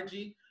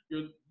strategy,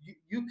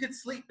 you could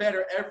sleep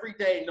better every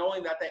day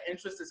knowing that that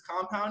interest is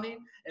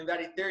compounding and that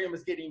Ethereum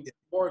is getting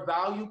more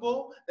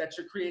valuable, that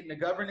you're creating a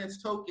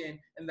governance token,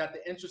 and that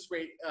the interest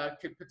rate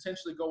could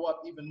potentially go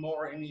up even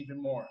more and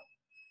even more.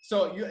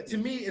 So to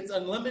me, it's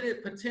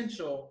unlimited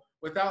potential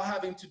without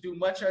having to do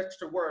much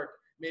extra work,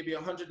 maybe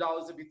 $100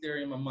 of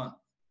Ethereum a month.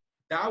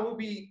 That will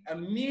be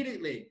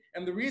immediately.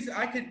 And the reason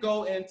I could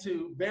go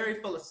into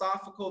very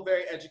philosophical,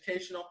 very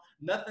educational,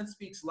 nothing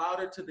speaks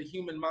louder to the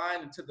human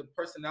mind and to the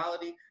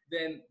personality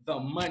than the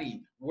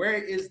money. Where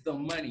is the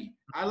money?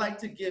 I like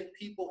to give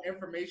people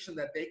information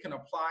that they can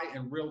apply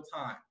in real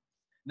time.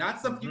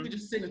 Not something you can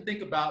just sit and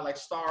think about like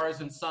stars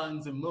and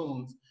suns and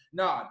moons.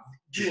 No,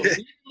 you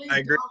immediately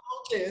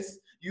download this.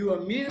 You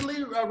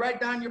immediately write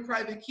down your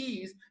private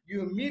keys.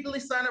 You immediately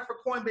sign up for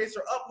Coinbase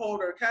or Uphold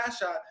or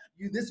Cash App.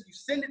 You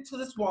send it to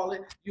this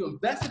wallet. You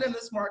invest it in the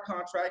smart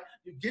contract.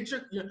 You get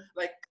your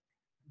like,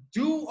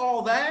 do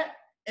all that,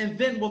 and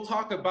then we'll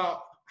talk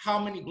about how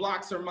many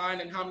blocks are mined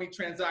and how many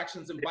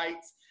transactions and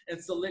bytes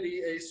and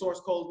Solidity a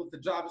source code with the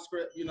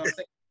JavaScript. You know what I'm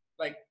saying?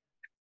 Like,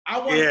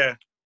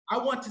 I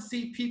want to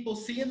see people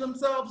seeing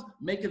themselves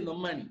making the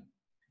money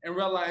and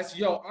realize,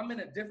 yo, I'm in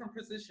a different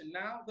position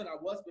now than I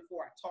was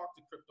before I talked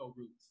to Crypto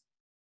Rootz.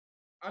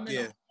 I'm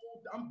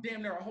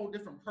damn near a whole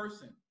different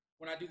person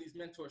when I do these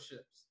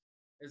mentorships.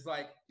 It's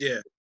like,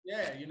 you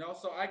know,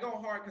 so I go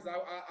hard because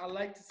I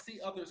like to see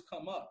others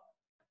come up.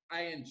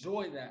 I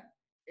enjoy that.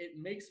 It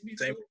makes me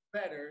feel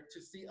better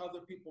to see other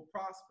people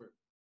prosper.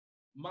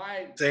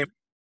 The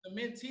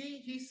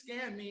mentee, he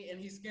scammed me and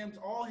he scams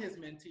all his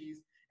mentees,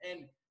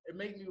 and it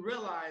made me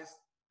realize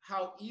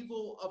how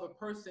evil of a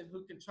person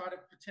who can try to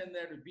pretend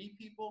there to be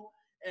people,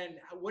 and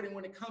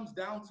when it comes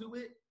down to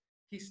it,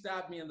 he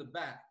stabbed me in the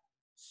back.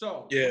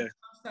 So when it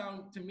comes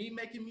down to me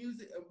making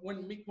music,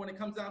 when it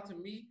comes down to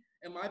me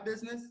and my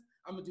business,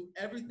 I'm gonna do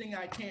everything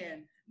I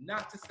can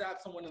not to stab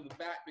someone in the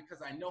back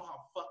because I know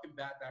how fucking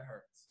bad that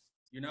hurts.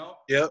 You know?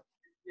 It just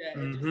set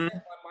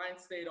my mind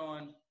state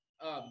on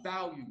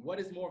value. What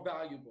is more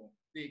valuable,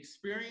 the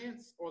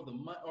experience or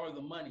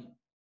the money?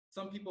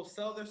 Some people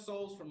sell their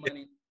souls for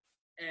money,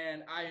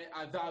 and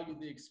I value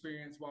the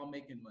experience while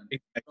making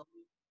money.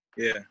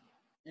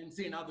 And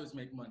seeing others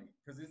make money,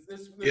 because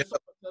there's so much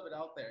of it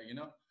out there, you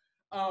know.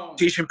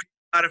 Teaching people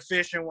how to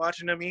fish and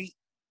watching them eat.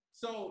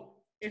 So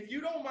if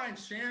you don't mind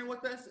sharing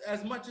with us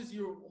as much as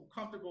you're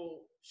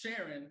comfortable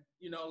sharing,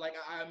 you know, like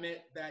I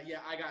admit that,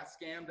 I got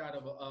scammed out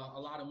of a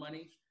lot of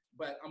money,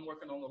 but I'm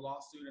working on the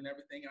lawsuit and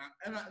everything.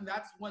 And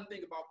that's one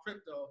thing about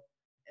crypto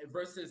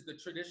versus the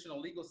traditional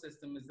legal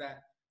system, is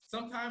that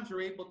sometimes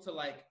you're able to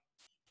like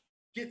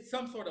get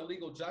some sort of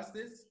legal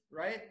justice,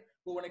 right?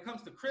 But when it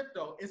comes to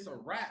crypto, it's a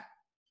wrap.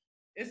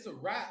 It's a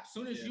wrap.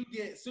 Soon as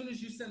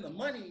you send the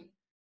money,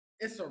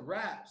 it's a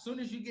wrap. Soon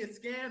as you get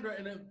scammed or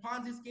in a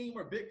Ponzi scheme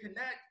or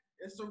BitConnect,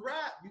 it's a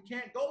wrap. You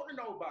can't go to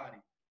nobody.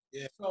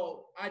 Yeah.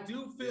 So I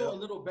do feel a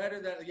little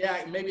better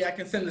that, maybe I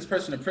can send this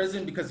person to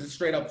prison because it's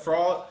straight up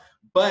fraud.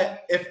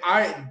 But if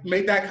I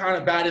make that kind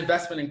of bad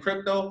investment in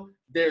crypto,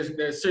 there's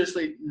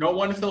seriously no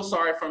one to feel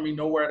sorry for me,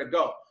 nowhere to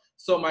go.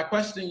 So my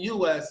question to you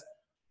was,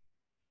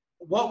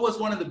 what was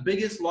one of the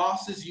biggest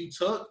losses you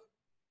took?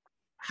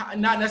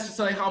 Not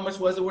necessarily how much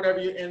was it, whatever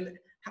and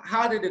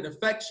how did it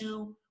affect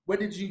you? What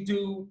did you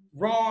do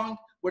wrong?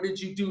 What did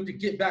you do to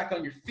get back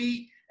on your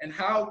feet? And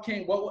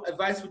what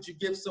advice would you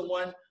give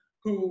someone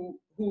who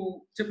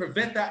to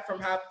prevent that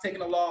from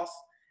taking a loss,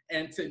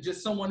 and to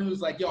just someone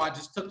who's like, yo, I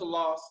just took the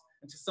loss,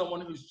 and to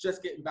someone who's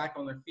just getting back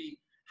on their feet?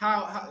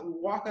 How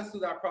walk us through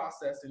that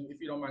process, and if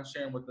you don't mind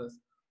sharing with us.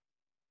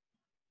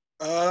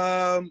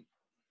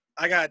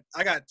 I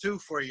got two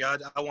for you.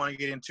 I want to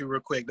get into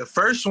real quick. The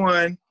first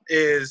one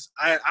is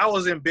I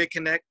was in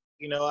BitConnect.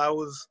 You know, I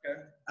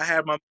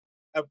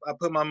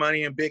put my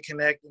money in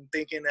BitConnect and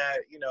thinking that,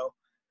 you know,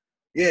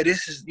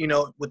 this is, you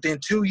know, within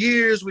 2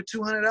 years with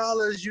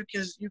 $200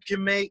 you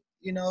can make,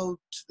 you know,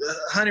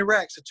 100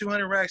 racks or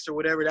 200 racks or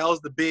whatever. That was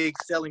the big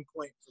selling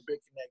point for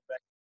BitConnect back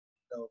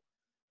then. So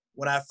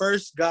when I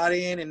first got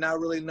in and not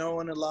really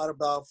knowing a lot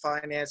about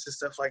finance and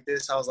stuff like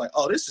this, I was like,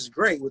 oh, this is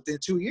great. Within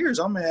 2 years,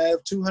 I'm going to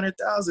have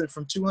 200,000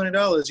 from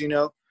 $200, you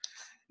know.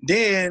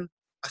 Then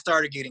I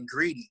started getting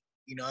greedy.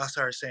 You know, I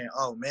started saying,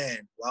 oh, man,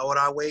 why would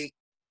I wait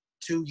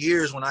 2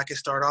 years when I could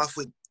start off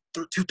with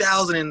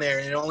 2,000 in there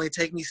and it only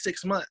take me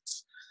 6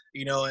 months,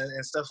 you know,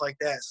 and stuff like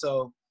that.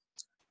 So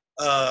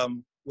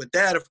with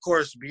that, of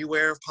course,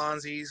 beware of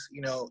Ponzi's,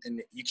 you know,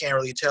 and you can't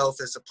really tell if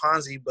it's a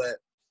Ponzi, but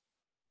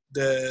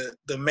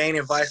the main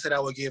advice that I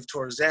would give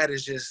towards that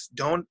is just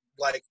don't,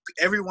 like,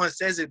 everyone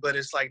says it, but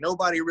it's like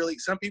nobody really,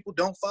 some people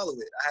don't follow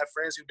it. I have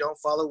friends who don't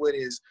follow it,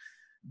 is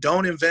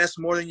don't invest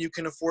more than you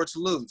can afford to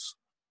lose.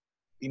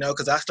 You know,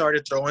 because I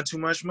started throwing too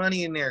much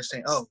money in there,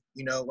 saying, oh,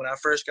 you know, when I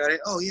first got it,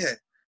 oh, yeah,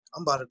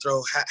 I'm about to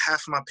throw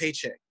half of my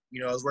paycheck.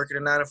 You know, I was working a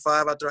 9 to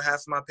 5, I throw half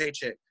of my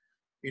paycheck,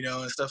 you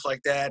know, and stuff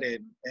like that.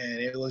 And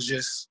it was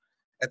just,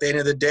 at the end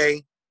of the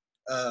day,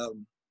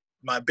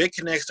 my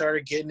BitConnect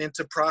started getting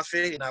into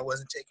profit, and I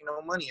wasn't taking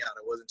no money out.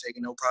 I wasn't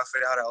taking no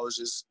profit out. I was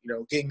just, you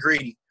know, getting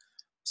greedy.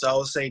 So I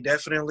would say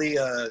definitely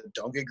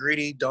don't get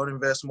greedy. Don't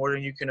invest more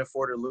than you can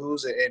afford to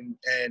lose.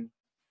 And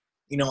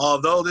you know,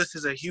 although this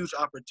is a huge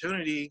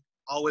opportunity,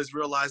 always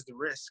realize the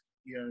risk.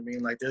 You know what I mean?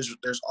 Like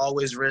there's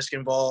always risk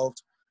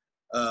involved.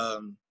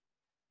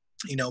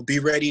 You know, be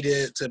ready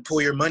to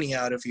pull your money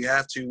out if you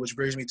have to, which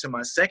brings me to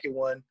my second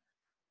one,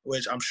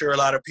 which I'm sure a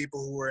lot of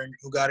people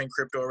who got in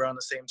crypto around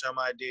the same time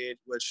I did,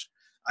 which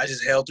I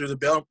just held through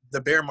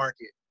the bear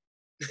market.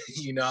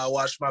 You know, I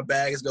watched my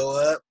bags go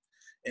up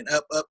and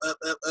up,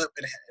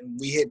 and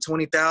we hit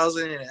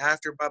 20,000, and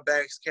after my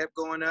bags kept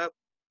going up,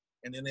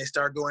 and then they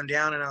start going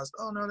down, and I was,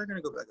 oh no, they're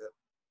gonna go back up.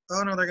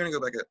 Oh no, they're gonna go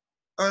back up.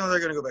 Oh no, they're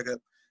gonna go back up.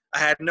 I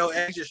had no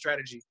exit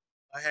strategy.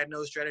 I had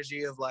no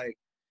strategy of like,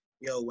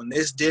 yo, when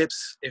this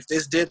dips, if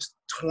this dips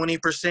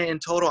 20% in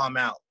total, I'm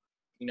out.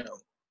 You know,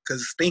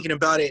 because thinking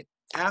about it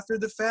after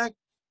the fact,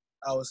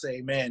 I would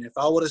say, man, if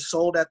I would have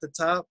sold at the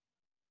top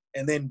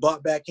and then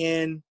bought back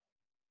in,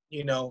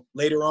 you know,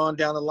 later on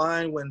down the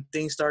line when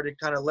things started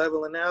kind of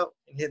leveling out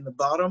and hitting the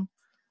bottom.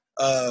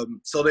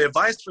 So the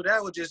advice for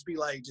that would just be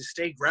like, just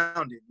stay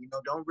grounded. You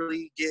know, don't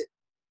really get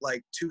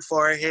like too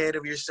far ahead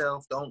of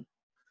yourself. Don't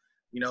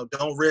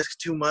risk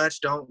too much.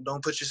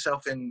 Don't put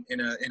yourself in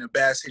a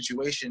bad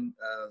situation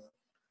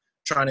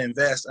trying to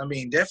invest. I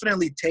mean,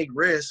 definitely take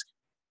risk,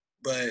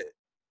 but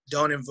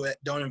don't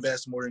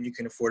invest more than you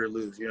can afford to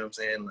lose. You know what I'm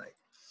saying? Like,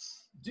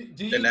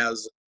 do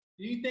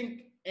you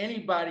think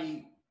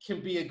anybody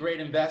can be a great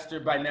investor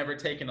by never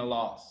taking a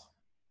loss?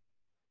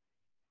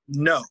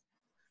 No.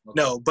 Okay.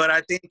 No, but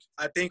I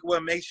think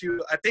what makes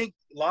you, I think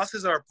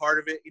losses are a part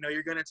of it. You know,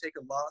 you're going to take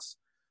a loss,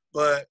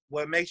 but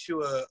what makes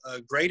you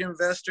a great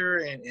investor,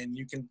 and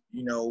you can,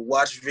 you know,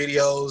 watch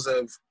videos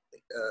of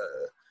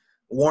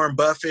Warren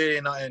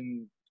Buffett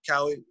and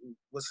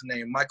what's his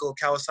name, Michael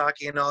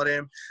Kawasaki and all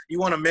them. You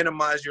want to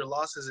minimize your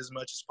losses as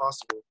much as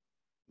possible,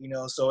 you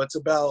know. So it's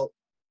about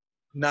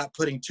not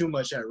putting too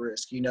much at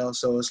risk, you know.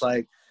 So it's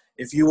like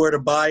if you were to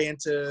buy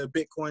into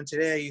Bitcoin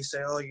today, you say,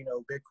 oh, you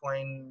know,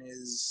 Bitcoin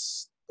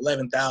is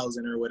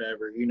 11,000 or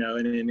whatever, you know,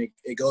 and then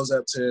it goes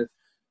up to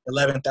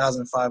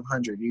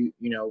 11,500. You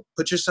know,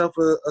 put yourself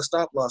a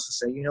stop loss and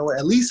say, you know what,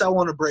 at least I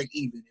want to break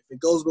even. If it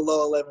goes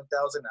below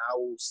 11,000, I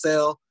will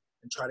sell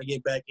and try to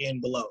get back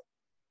in below.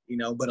 You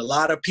know, but a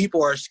lot of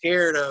people are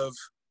scared of,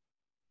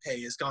 hey,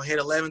 it's gonna hit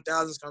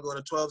 11,000, it's gonna go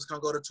to 12, it's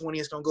gonna go to 20,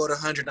 it's gonna go to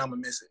 100, I'm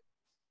gonna miss it.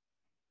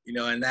 You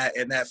know, and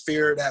that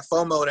fear, that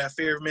FOMO, that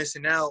fear of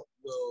missing out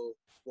will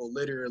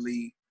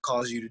literally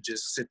cause you to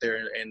just sit there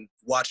and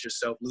watch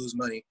yourself lose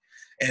money.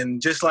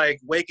 And just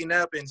like waking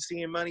up and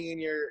seeing money in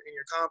your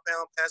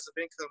compound, passive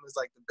income is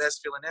like the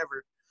best feeling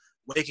ever.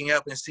 Waking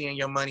up and seeing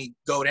your money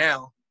go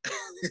down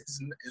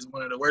is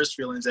one of the worst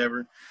feelings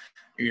ever,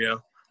 you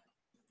know.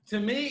 To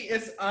me,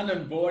 it's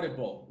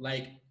unavoidable.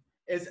 Like,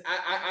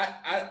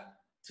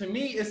 to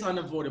me, it's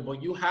unavoidable.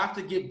 You have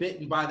to get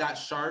bitten by that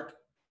shark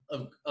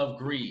of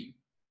greed.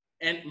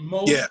 And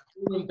most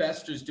new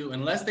investors do,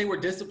 unless they were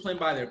disciplined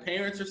by their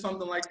parents or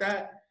something like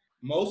that.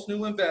 Most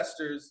new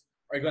investors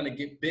are going to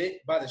get bit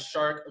by the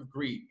shark of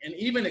greed, and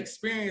even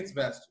experienced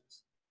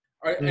investors.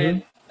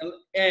 And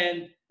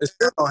it's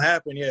still gonna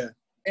happen,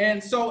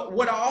 And so,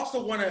 what I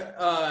also want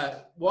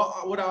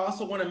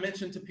to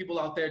mention to people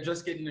out there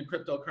just getting in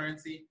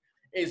cryptocurrency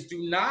is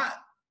do not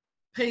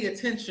pay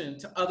attention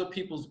to other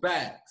people's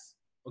bags.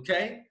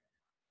 Okay.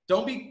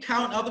 Don't be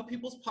counting other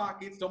people's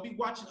pockets. Don't be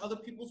watching other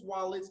people's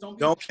wallets. Don't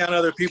count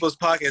other people's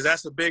pockets.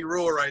 That's a big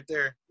rule right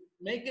there.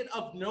 Make it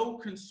of no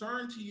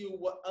concern to you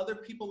what other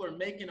people are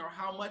making or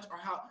how much or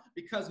how,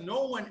 because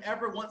no one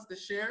ever wants to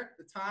share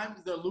the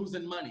times they're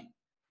losing money.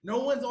 No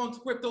one's on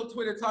crypto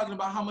Twitter talking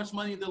about how much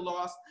money they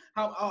lost,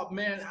 how, oh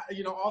man,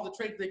 you know, all the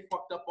trades they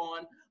fucked up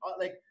on.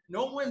 Like,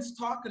 no one's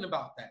talking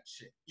about that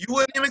shit. You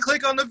wouldn't even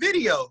click on the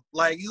video.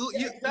 Like,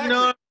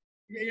 exactly.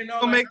 you know,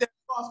 like, make that.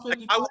 Like,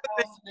 I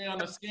wouldn't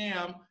on a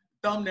scam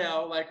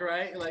thumbnail, like,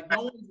 right? Like,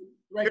 no one's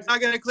right. You're not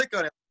gonna click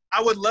on it.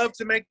 I would love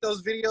to make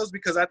those videos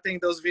because I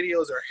think those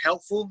videos are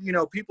helpful. You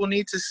know, people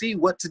need to see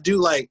what to do.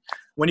 Like,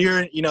 when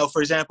you're, you know,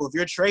 for example, if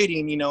you're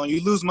trading, you know, and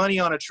you lose money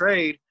on a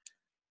trade,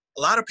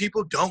 a lot of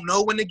people don't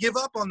know when to give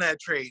up on that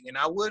trade. And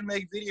I would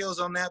make videos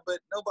on that, but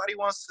nobody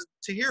wants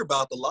to hear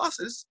about the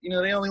losses. You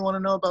know, they only want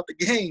to know about the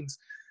gains,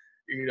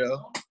 you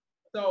know?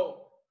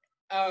 So,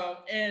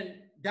 and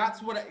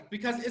that's what,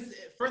 because it's,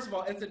 first of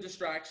all, it's a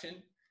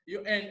distraction.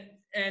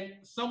 And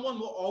someone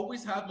will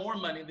always have more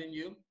money than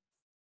you.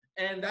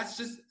 And that's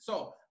just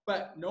so,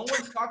 but no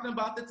one's talking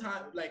about the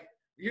time. Like,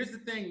 here's the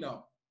thing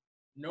though.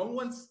 No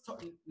one's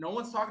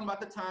talking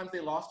about the times they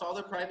lost all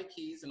their private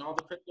keys and all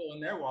the crypto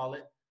in their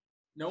wallet.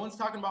 No one's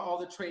talking about all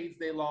the trades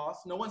they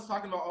lost. No one's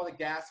talking about all the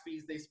gas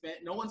fees they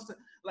spent. No one's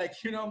like,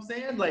 you know what I'm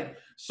saying? Like,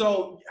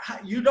 so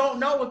you don't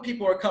know what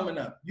people are coming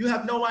up. You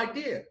have no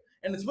idea.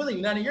 And it's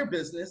really none of your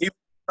business. Even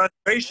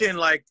frustration,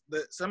 like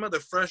some of the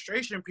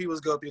frustration people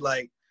go through,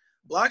 like,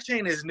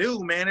 blockchain is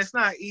new, man. It's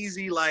not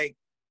easy. Like,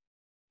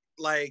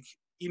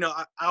 you know,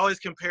 I always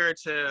compare it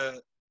to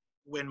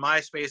when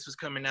MySpace was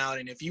coming out.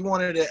 And if you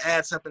wanted to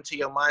add something to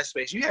your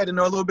MySpace, you had to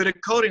know a little bit of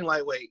coding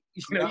lightweight.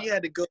 You know, you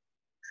had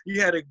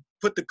to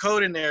put the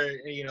code in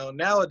there. You know,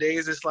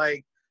 nowadays it's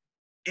like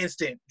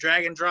instant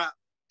drag and drop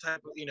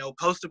type of, you know,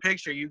 post a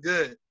picture, you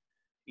good.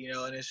 You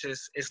know, and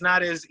it's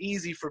not as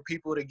easy for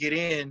people to get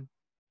in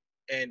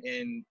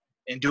and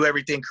do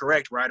everything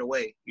correct right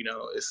away. You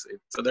know,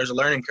 so there's a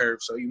learning curve.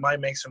 So you might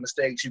make some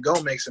mistakes. You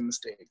gonna make some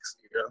mistakes,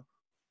 you know.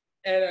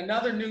 And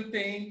another new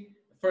thing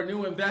for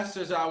new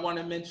investors I want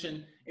to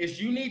mention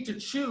is you need to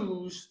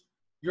choose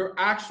your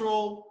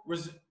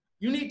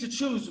you need to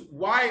choose,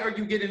 why are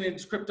you getting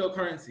into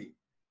cryptocurrency?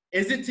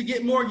 Is it to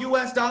get more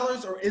US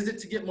dollars or is it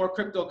to get more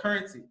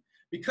cryptocurrency?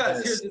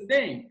 Because here's the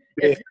thing,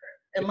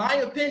 in my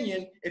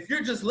opinion, if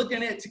you're just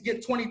looking at to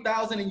get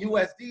 20,000 in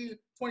USD,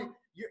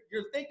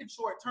 you're thinking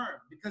short term,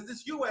 because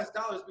this US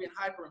dollar is being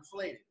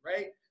hyperinflated,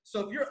 right?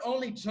 So if you're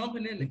only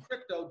jumping into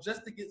crypto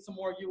just to get some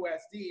more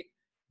USD,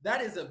 that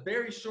is a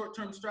very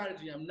short-term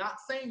strategy. I'm not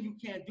saying you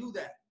can't do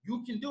that.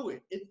 You can do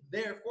it. It's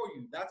there for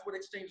you. That's what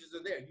exchanges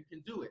are there. You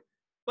can do it.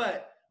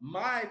 But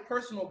my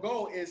personal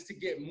goal is to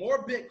get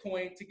more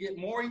Bitcoin, to get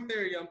more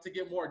Ethereum, to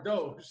get more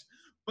Doge.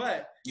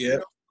 But you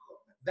know,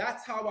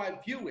 that's how I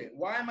view it.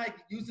 Why am I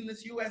using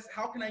this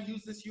how can I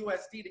use this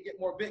USD to get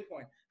more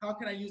Bitcoin? How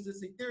can I use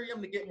this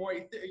Ethereum to get more,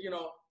 you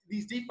know,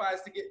 these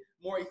DeFis to get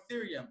more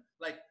Ethereum?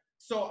 Like,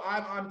 so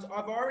I've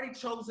already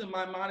chosen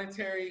my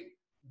monetary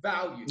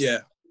value.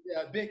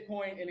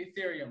 Bitcoin and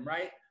Ethereum,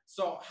 right?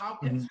 So how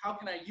can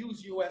I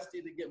use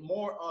USD to get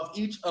more of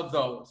each of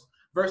those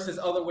versus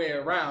other way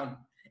around?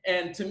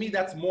 And to me,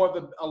 that's more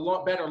of a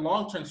lot better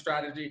long-term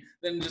strategy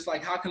than just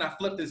like, how can I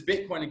flip this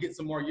Bitcoin and get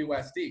some more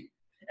USD?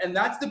 And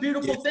that's the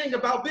beautiful thing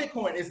about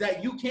Bitcoin, is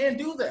that you can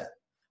do that.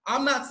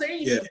 I'm not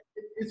saying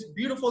it's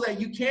beautiful that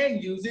you can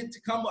use it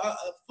to come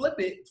flip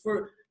it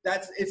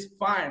it's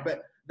fine,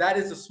 but that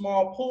is a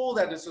small pool,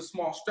 that is a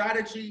small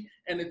strategy,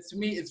 and to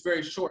me, it's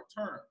very short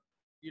term.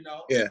 You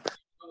know?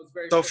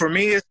 So for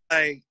me, it's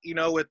like, you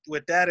know,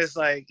 with that, it's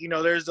like, you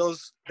know,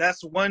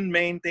 that's one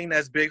main thing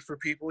that's big for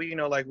people. You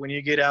know, like when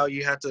you get out,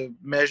 you have to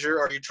measure,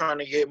 are you trying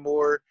to get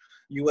more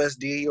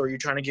USD, or you're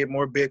trying to get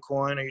more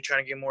Bitcoin, or you're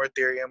trying to get more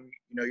Ethereum,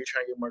 you know, you're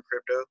trying to get more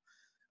crypto.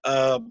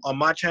 On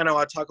my channel,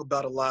 I talk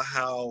about a lot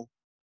how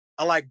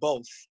I like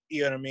both.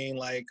 You know what I mean?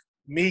 Like,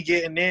 me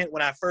getting in,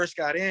 when I first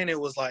got in, it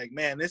was like,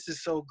 man, this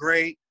is so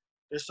great.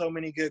 There's so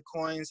many good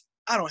coins.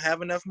 I don't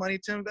have enough money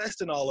to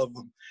invest in all of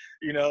them,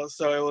 you know?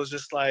 So it was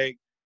just like,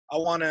 I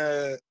want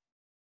to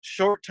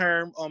short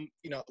term,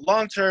 you know,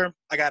 long term,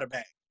 I got a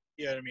bag.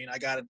 You know what I mean? I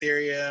got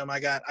Ethereum. I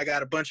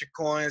got a bunch of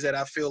coins that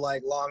I feel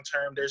like long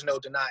term, there's no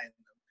denying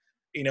them,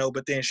 you know?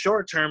 But then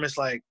short term, it's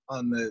like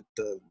on the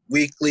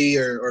weekly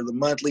or the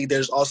monthly,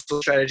 there's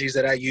also strategies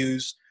that I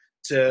use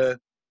to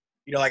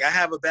you know, like I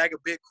have a bag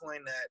of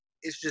Bitcoin that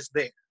it's just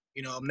there.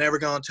 You know, I'm never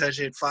going to touch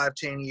it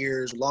 5-10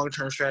 years,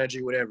 long-term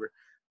strategy, whatever.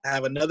 I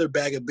have another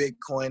bag of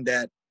Bitcoin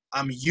that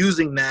I'm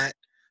using that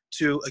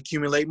to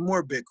accumulate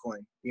more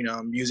Bitcoin. You know,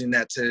 I'm using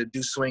that to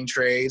do swing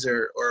trades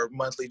or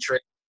monthly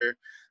trades or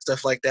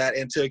stuff like that,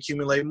 and to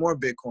accumulate more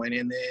Bitcoin.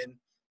 And then,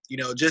 you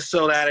know, just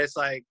so that it's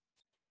like,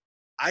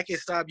 I can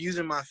stop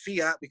using my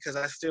fiat because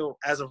I still,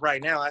 as of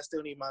right now, I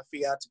still need my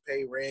fiat to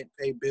pay rent,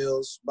 pay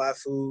bills, buy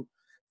food,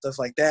 stuff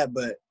like that.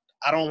 But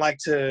I don't like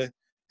to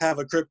have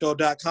a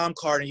crypto.com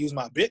card and use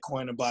my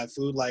Bitcoin to buy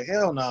food. Like,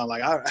 hell no.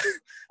 Like,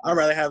 I'd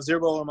rather have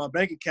zero on my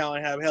bank account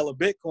and have hella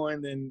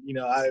Bitcoin than, you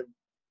know,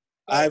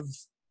 I've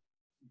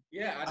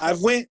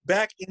went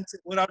back into,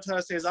 what I'm trying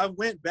to say is I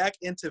went back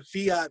into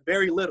fiat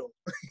very little,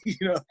 you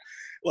know,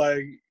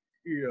 like,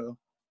 you know.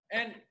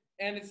 And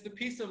it's the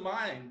peace of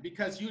mind,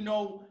 because you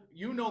know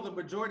the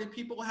majority of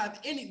people have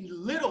any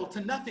little to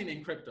nothing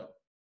in crypto.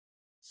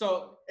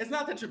 So it's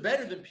not that you're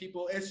better than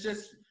people. It's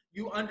just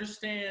you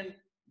understand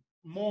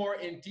more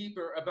and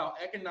deeper about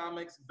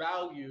economics,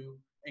 value,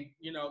 and,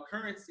 you know,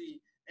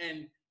 currency,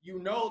 and you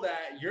know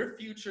that your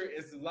future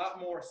is a lot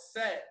more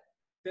set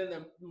than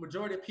the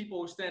majority of people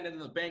who stand in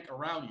the bank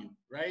around you,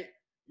 right?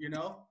 You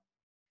know,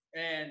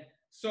 and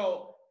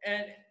so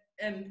and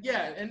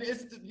yeah, and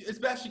it's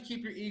especially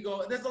keep your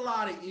ego. There's a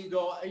lot of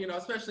ego, you know,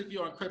 especially if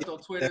you're on crypto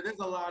Twitter.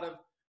 There's a lot of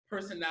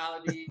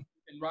personality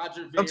and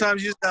Roger Ver.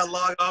 Sometimes you just gotta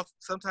log off.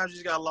 Sometimes you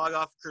just gotta log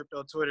off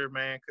crypto Twitter,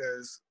 man,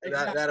 because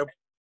that'll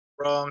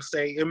wrong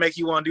state. It'll make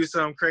you want to do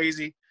something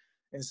crazy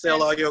and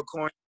sell all your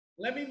coins.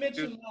 Let me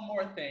mention one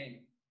more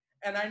thing,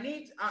 and I'm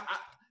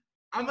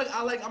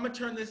gonna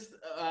turn this.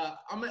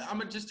 I'm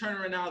gonna just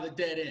turn it now the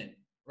dead end,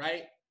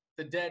 right?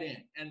 The dead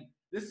end, and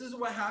this is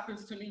what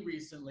happens to me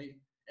recently.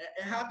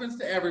 It happens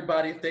to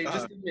everybody if they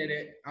just admit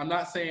it. I'm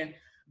not saying,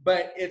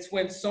 but it's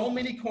when so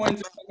many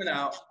coins are coming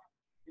out.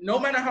 No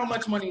matter how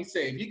much money you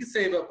save, you can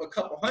save up a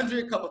couple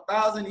hundred, couple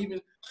thousand, even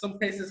some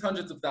cases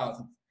hundreds of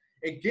thousands.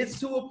 It gets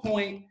to a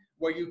point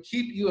where you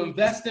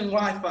invest in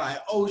Wi-Fi.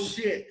 Oh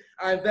shit,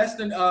 I invest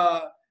in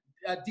DTH.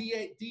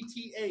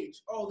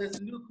 Oh, there's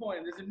a new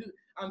coin.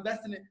 I'm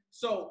investing in.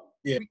 So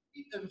we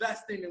keep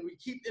investing and we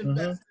keep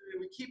investing and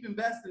we keep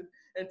investing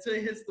until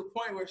it hits the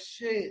point where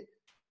shit.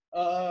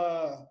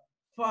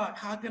 Fuck,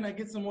 how can I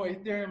get some more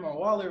Ethereum in my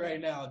wallet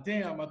right now?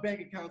 Damn, my bank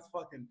account's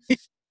fucking.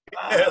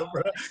 Bro.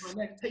 My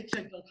next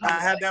paycheck don't I come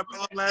had that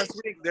problem last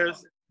week. There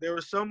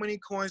were so many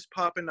coins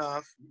popping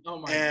off,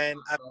 and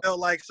I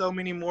felt like so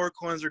many more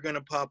coins are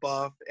gonna pop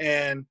off,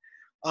 and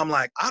I'm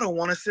like, I don't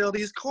want to sell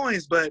these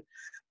coins, but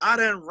I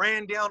done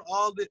ran down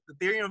all the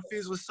Ethereum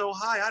fees was so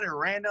high. I done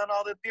ran down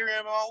all the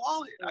Ethereum in my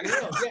wallet.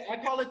 I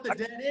call it the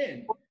dead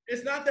end.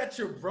 It's not that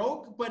you're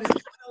broke, but it's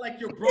kind of like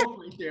you're broke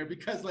right there,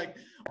 because like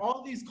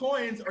all these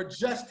coins are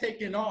just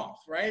taking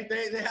off, right?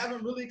 They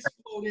haven't really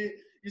exploded.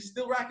 You're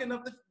still racking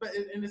up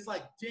and it's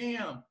like,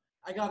 damn,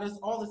 I got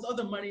all this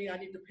other money. I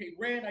need to pay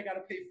rent. I got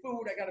to pay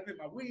food. I got to pay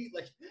my weed.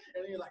 Like,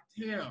 and then you're like,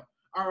 damn.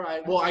 All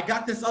right, well, I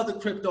got this other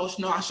crypto.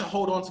 No, I should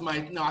hold on. Nah,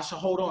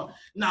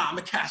 I'm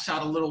gonna cash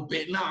out a little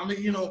bit. Nah,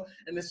 you know,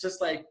 and it's just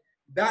like,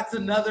 that's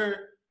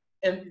another,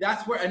 and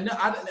that's where I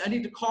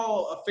need to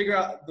figure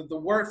out the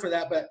word for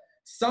that. But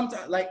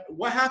sometimes, like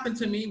what happened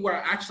to me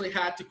where I actually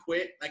had to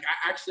quit, like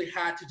I actually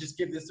had to just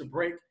give this a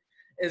break,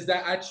 is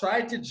that I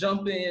tried to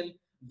jump in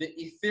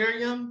the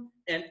Ethereum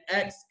and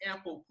X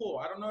Ample pool.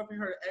 I don't know if you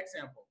heard of X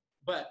Ample,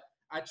 but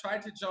I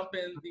tried to jump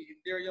in the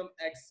Ethereum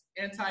X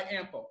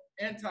anti-Ample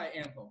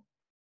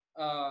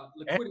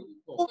liquidity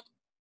pool.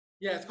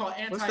 Yeah, it's called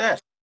anti. What's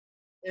that?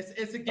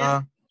 It's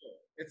against.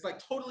 It's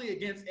like totally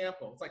against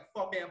Ample. It's like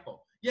fuck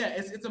Ample. Yeah,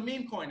 it's a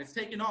meme coin. It's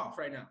taking off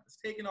right now. It's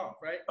taking off,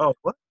 right? Oh,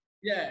 what?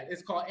 Yeah,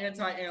 it's called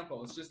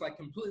anti-Ample. It's just like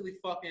completely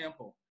fuck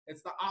Ample.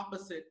 It's the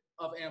opposite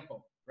of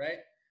Ample, right?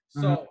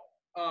 So,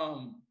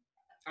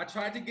 I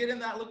tried to get in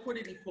that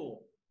liquidity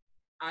pool.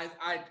 I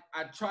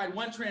tried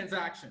one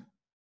transaction,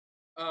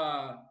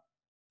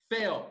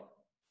 failed,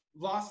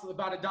 lost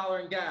about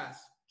 $1 in gas.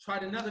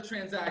 Tried another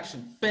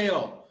transaction,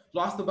 failed,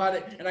 lost about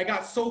it, and I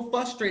got so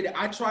frustrated.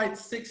 I tried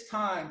 6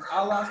 times.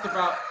 I lost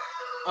about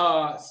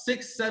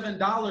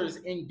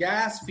 $6-7 in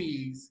gas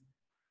fees,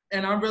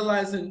 and I'm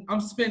realizing I'm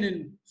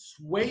spending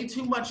way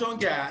too much on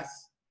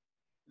gas.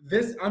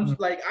 I'm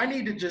like, I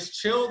need to just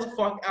chill the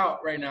fuck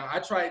out right now.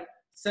 I tried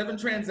 7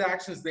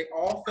 transactions. They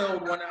all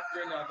failed one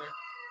after another.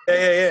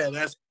 Yeah.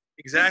 That's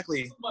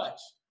exactly. Too much.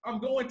 I'm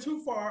going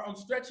too far. I'm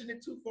stretching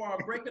it too far.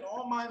 I'm breaking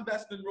all my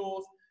investment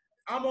rules.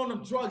 I'm on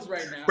them drugs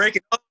right now.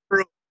 Breaking all the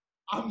rules.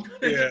 I'm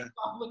gonna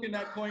stop looking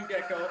at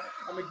CoinGecko.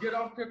 I'm gonna get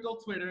off crypto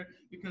Twitter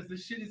because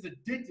this shit is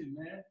addicting,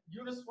 man.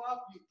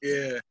 Uniswap,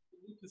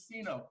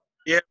 casino.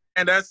 Yeah,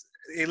 and that's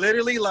it.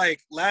 Literally, like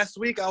last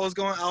week, I was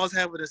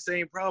having the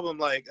same problem.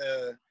 Like,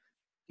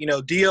 you know,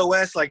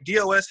 DOS. Like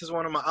DOS is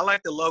one of my. I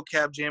like the low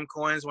cap gem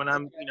coins when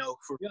I'm, you know,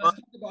 for let's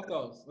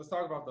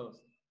talk about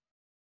those.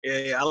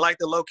 Yeah, I like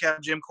the low cap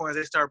gem coins.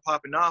 They start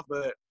popping off,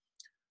 but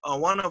on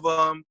one of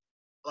them,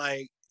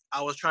 like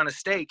I was trying to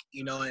stake,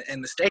 you know,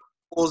 and the stake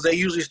pools, they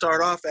usually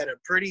start off at a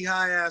pretty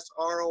high ass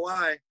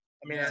ROI,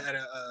 I mean, at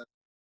a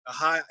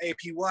high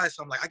APY.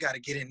 So I'm like, I got to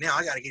get in now.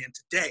 I got to get in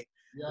today.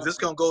 Yeah. This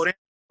going to go in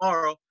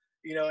tomorrow,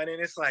 you know, and then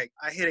it's like,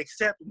 I hit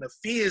accept and the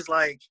fee is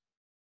like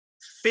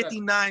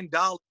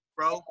 $59,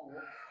 bro.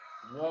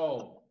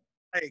 Whoa.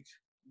 Like,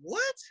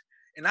 what?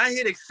 And I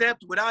hit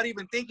accept without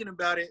even thinking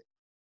about it.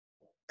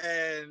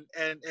 And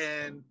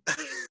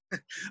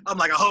I'm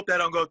like, I hope that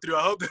don't go through.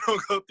 I hope that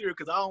don't go through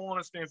because I don't want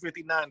to spend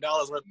 $59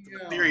 worth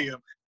of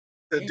Ethereum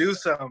to do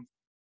something.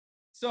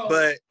 So,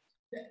 but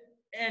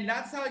and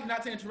that's how,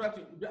 not to interrupt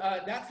you,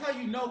 that's how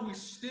you know we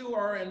still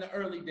are in the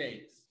early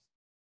days.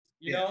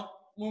 You know,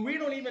 when we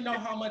don't even know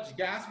how much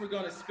gas we're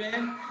going to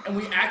spend and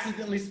we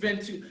accidentally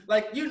spend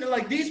like, you know,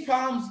 like these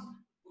problems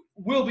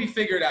will be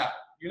figured out.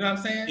 You know what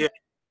I'm saying? Yeah.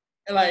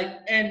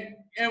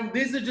 And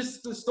these are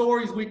just the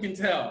stories we can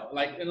tell,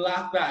 like, and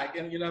laugh back.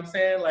 And you know what I'm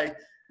saying? Like,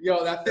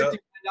 yo, that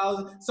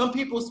 $50, some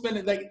people spend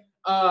it like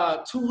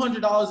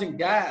 $200 in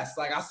gas.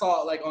 Like I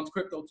saw it like on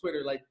crypto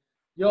Twitter, like,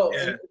 yo,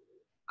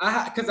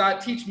 because I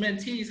teach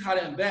mentees how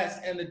to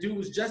invest, and the dude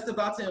was just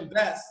about to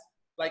invest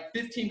like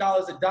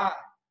 $15 a dime,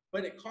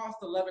 but it cost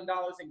 $11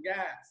 in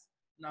gas.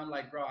 And I'm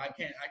like, bro, I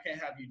can't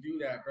have you do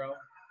that, bro.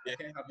 I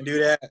can't have you do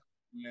that.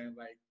 Man,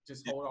 like,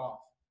 just hold off,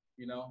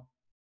 you know?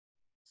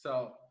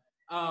 So,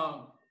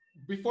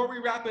 before we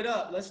wrap it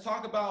up, let's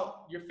talk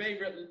about your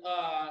favorite,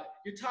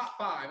 your top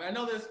 5. I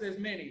know there's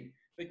many,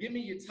 but give me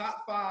your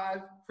top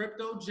 5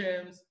 crypto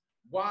gems.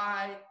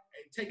 Why?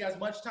 Take as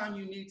much time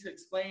you need to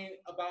explain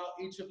about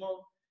each of them.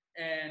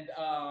 And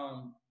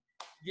I'm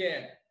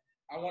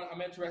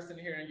interested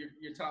in hearing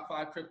your top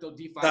 5 crypto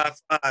DeFi. Top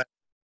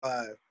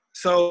 5.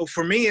 So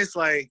for me, it's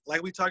like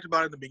we talked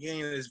about in the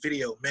beginning of this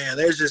video, man,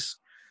 there's just,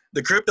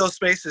 the crypto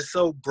space is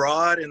so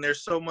broad and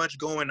there's so much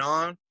going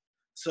on.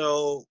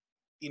 So,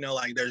 you know,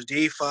 like there's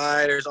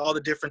DeFi, there's all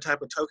the different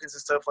type of tokens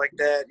and stuff like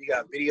that. You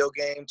got video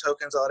game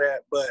tokens, all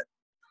that. But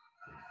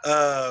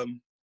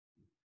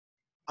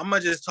I'm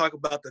going to just talk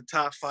about the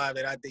top 5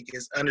 that I think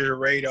is under the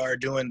radar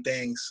doing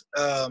things.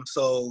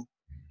 So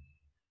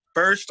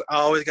first, I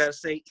always got to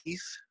say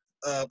ETH,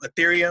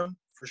 Ethereum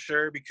for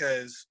sure,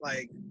 because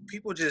like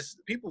people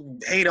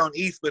hate on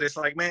ETH, but it's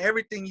like, man,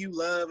 everything you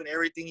love and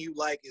everything you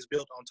like is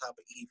built on top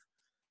of ETH.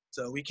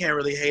 So we can't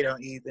really hate on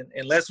ETH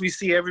unless we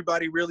see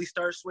everybody really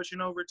start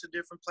switching over to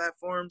different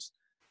platforms.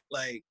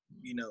 Like,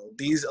 you know,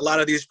 a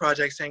lot of these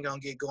projects ain't gonna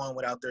get going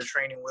without their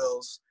training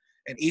wheels,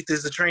 and ETH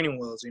is the training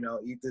wheels. You know,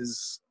 ETH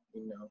is,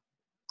 you know,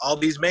 all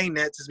these main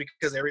nets is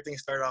because everything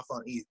started off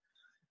on ETH.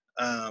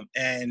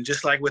 And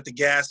just like with the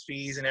gas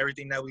fees and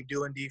everything that we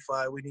do in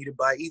DeFi, we need to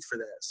buy ETH for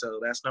that. So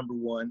that's number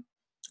 1.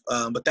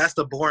 But that's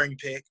the boring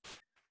pick.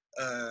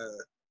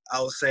 I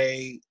would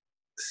say,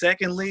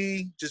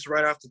 secondly, just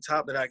right off the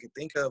top that I could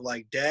think of,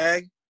 like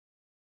DAG,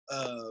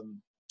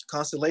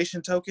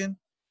 Constellation token.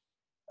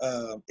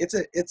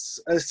 It's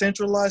a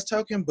centralized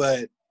token,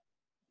 but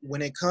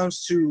when it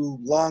comes to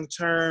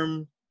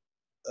long-term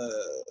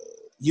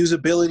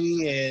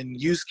usability and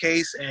use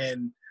case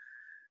and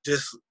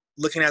just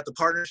looking at the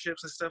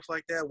partnerships and stuff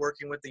like that,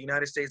 working with the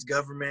United States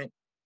government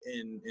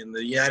and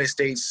the United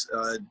States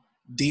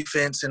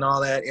defense and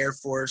all that, Air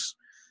Force,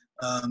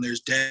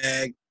 there's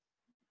DAG.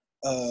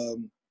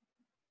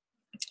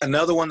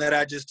 Another one that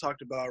I just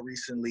talked about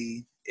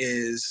recently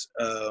is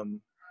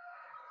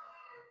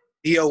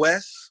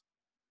EOS,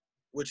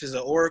 which is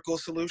an Oracle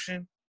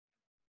solution.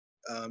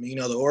 You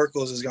know, the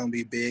Oracles is going to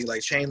be big.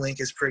 Like Chainlink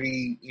is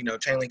pretty, you know,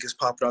 Chainlink is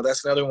popping off.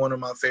 That's another one of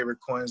my favorite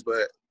coins.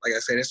 But like I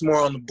said, it's more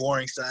on the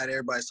boring side.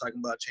 Everybody's talking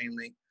about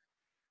Chainlink,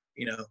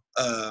 you know.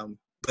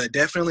 But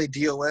definitely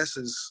DOS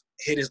has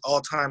hit his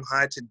all-time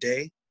high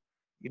today,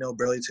 you know,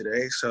 barely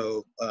today.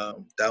 So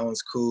that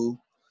one's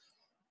cool.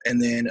 And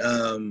then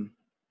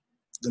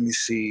let me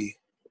see.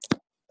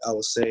 I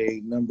would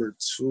say number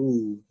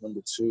two.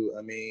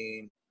 I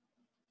mean,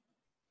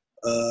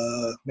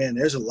 man,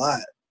 there's a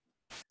lot.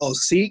 Oh,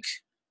 Seek.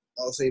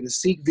 I'll say the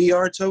Seek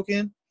VR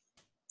token.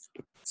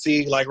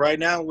 See, like right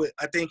now,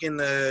 I think in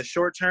the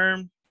short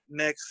term,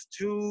 next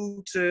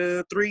 2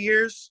 to 3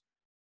 years,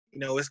 you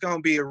know, it's gonna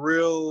be a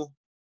real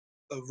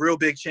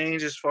big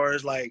change as far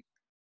as like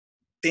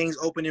things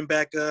opening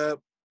back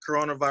up,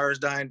 coronavirus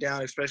dying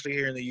down, especially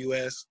here in the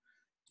U.S.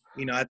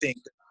 You know, I think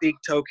the Seek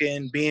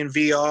token being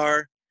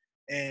VR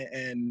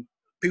and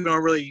people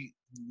don't really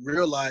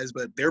realize,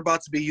 but they're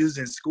about to be used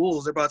in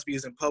schools. They're about to be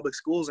used in public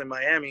schools in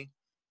Miami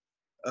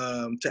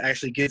to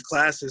actually give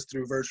classes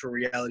through virtual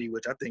reality,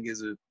 which I think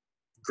is a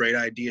great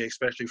idea,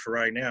 especially for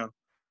right now.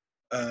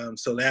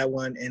 So that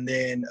one. And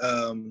then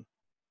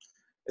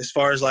as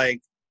far as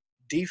like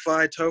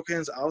DeFi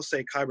tokens, I'll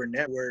say Kyber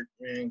Network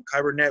and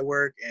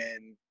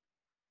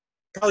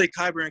probably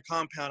Kyber and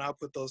Compound. I'll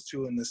put those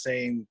two in the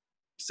same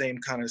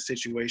kind of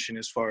situation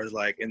as far as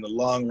like in the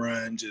long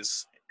run,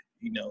 just,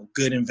 you know,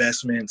 good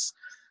investments.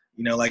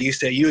 You know, like you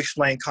said, you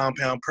explained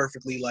Compound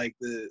perfectly, like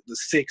the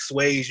 6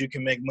 ways you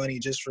can make money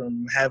just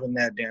from having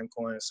that damn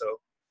coin. So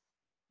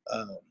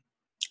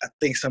I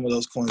think some of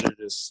those coins are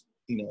just,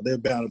 you know, they're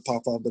bound to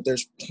pop off, but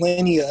there's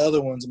plenty of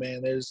other ones,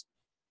 man. There's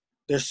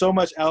so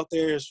much out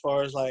there as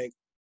far as like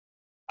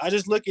I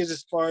just look at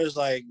as far as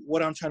like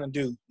what I'm trying to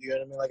do. You know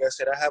what I mean? Like I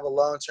said, I have a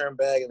long-term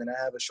bag and then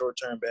I have a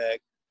short-term bag.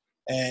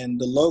 And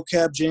the low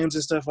cap gyms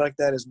and stuff like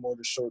that is more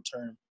the short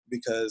term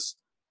because,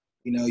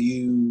 you know,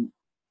 you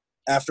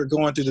after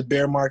going through the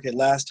bear market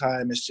last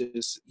time, it's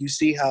just you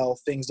see how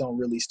things don't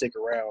really stick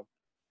around.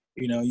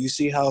 You know, you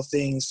see how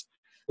things.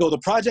 So the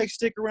projects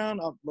stick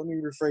around. Let me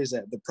rephrase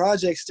that. The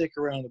projects stick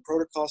around. The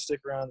protocols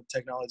stick around. The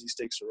technology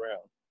sticks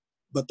around.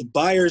 But the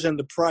buyers and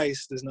the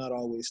price does not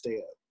always stay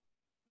up.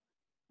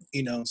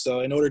 You know,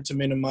 so in order to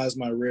minimize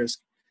my risk,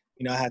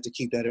 you know, I have to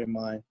keep that in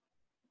mind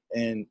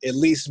and at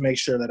least make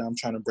sure that I'm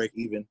trying to break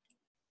even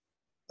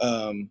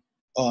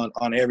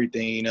on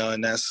everything, you know,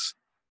 and that's,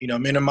 you know,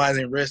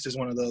 minimizing risk is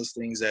one of those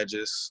things that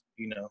just,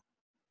 you know,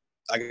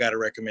 I got to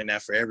recommend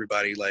that for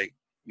everybody. Like,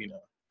 you know,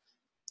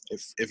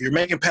 if you're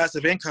making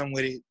passive income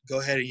with it, go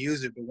ahead and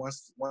use it. But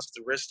once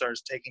the risk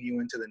starts taking you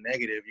into the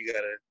negative, you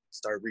got to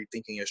start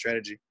rethinking your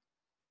strategy.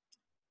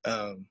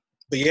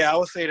 But yeah, I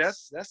would say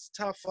that's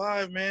top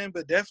 5, man.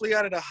 But definitely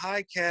out of the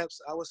high caps,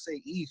 I would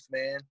say ETH,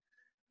 man.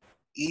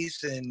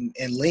 ETH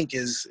and Link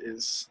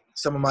is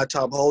some of my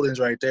top holdings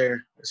right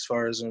there as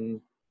far as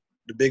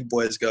the big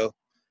boys go.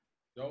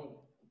 Dope.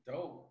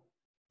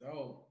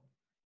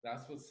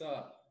 That's what's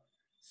up.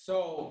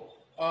 So,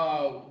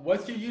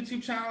 what's your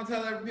YouTube channel?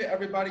 Tell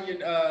everybody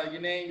your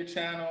name, your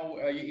channel,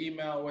 your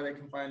email, where they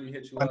can find you,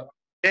 hit you up.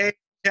 My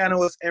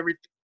channel is Everything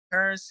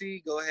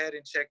Currency. Go ahead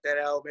and check that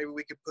out. Maybe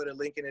we could put a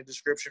link in the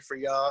description for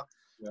y'all.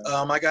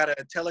 Yeah. I got a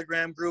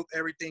Telegram group,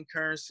 Everything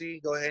Currency.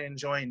 Go ahead and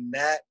join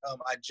that.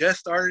 I just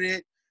started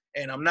it,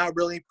 and I'm not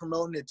really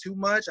promoting it too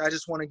much. I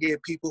just want to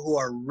get people who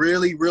are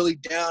really, really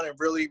down and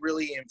really,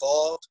 really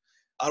involved.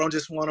 I don't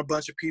just want a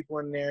bunch of people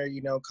in there,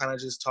 you know, kind of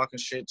just talking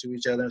shit to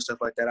each other and stuff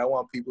like that. I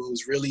want people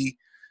who's really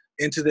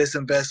into this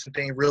investing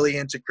thing, really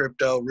into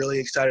crypto, really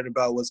excited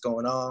about what's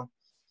going on.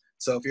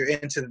 So if you're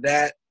into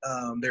that,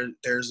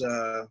 there's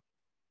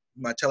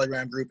my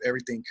Telegram group,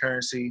 Everything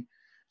Currency.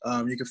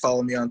 You can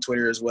follow me on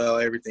Twitter as well,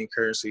 Everything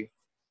Currency.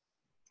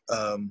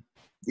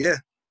 Yeah.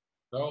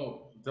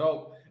 Dope.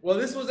 Well,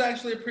 this was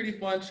actually a pretty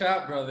fun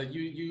chat, brother.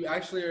 You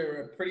actually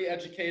are pretty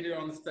educated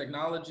on this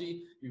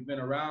technology. You've been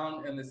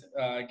around in this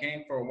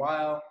game for a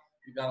while.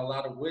 You got a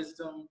lot of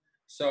wisdom.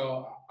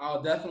 So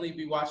I'll definitely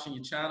be watching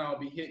your channel. I'll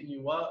be hitting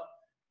you up.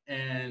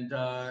 And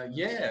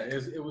yeah,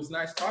 it was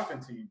nice talking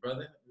to you,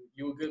 brother.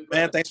 You were good,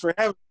 brother. Man, thanks for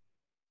having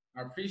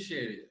me. I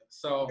appreciate it.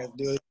 So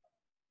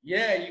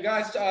yeah, you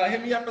guys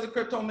hit me up for the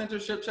crypto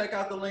mentorship. Check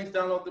out the links.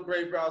 Download the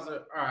Brave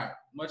browser. All right.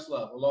 Much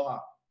love. Aloha.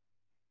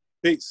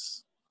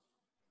 Peace.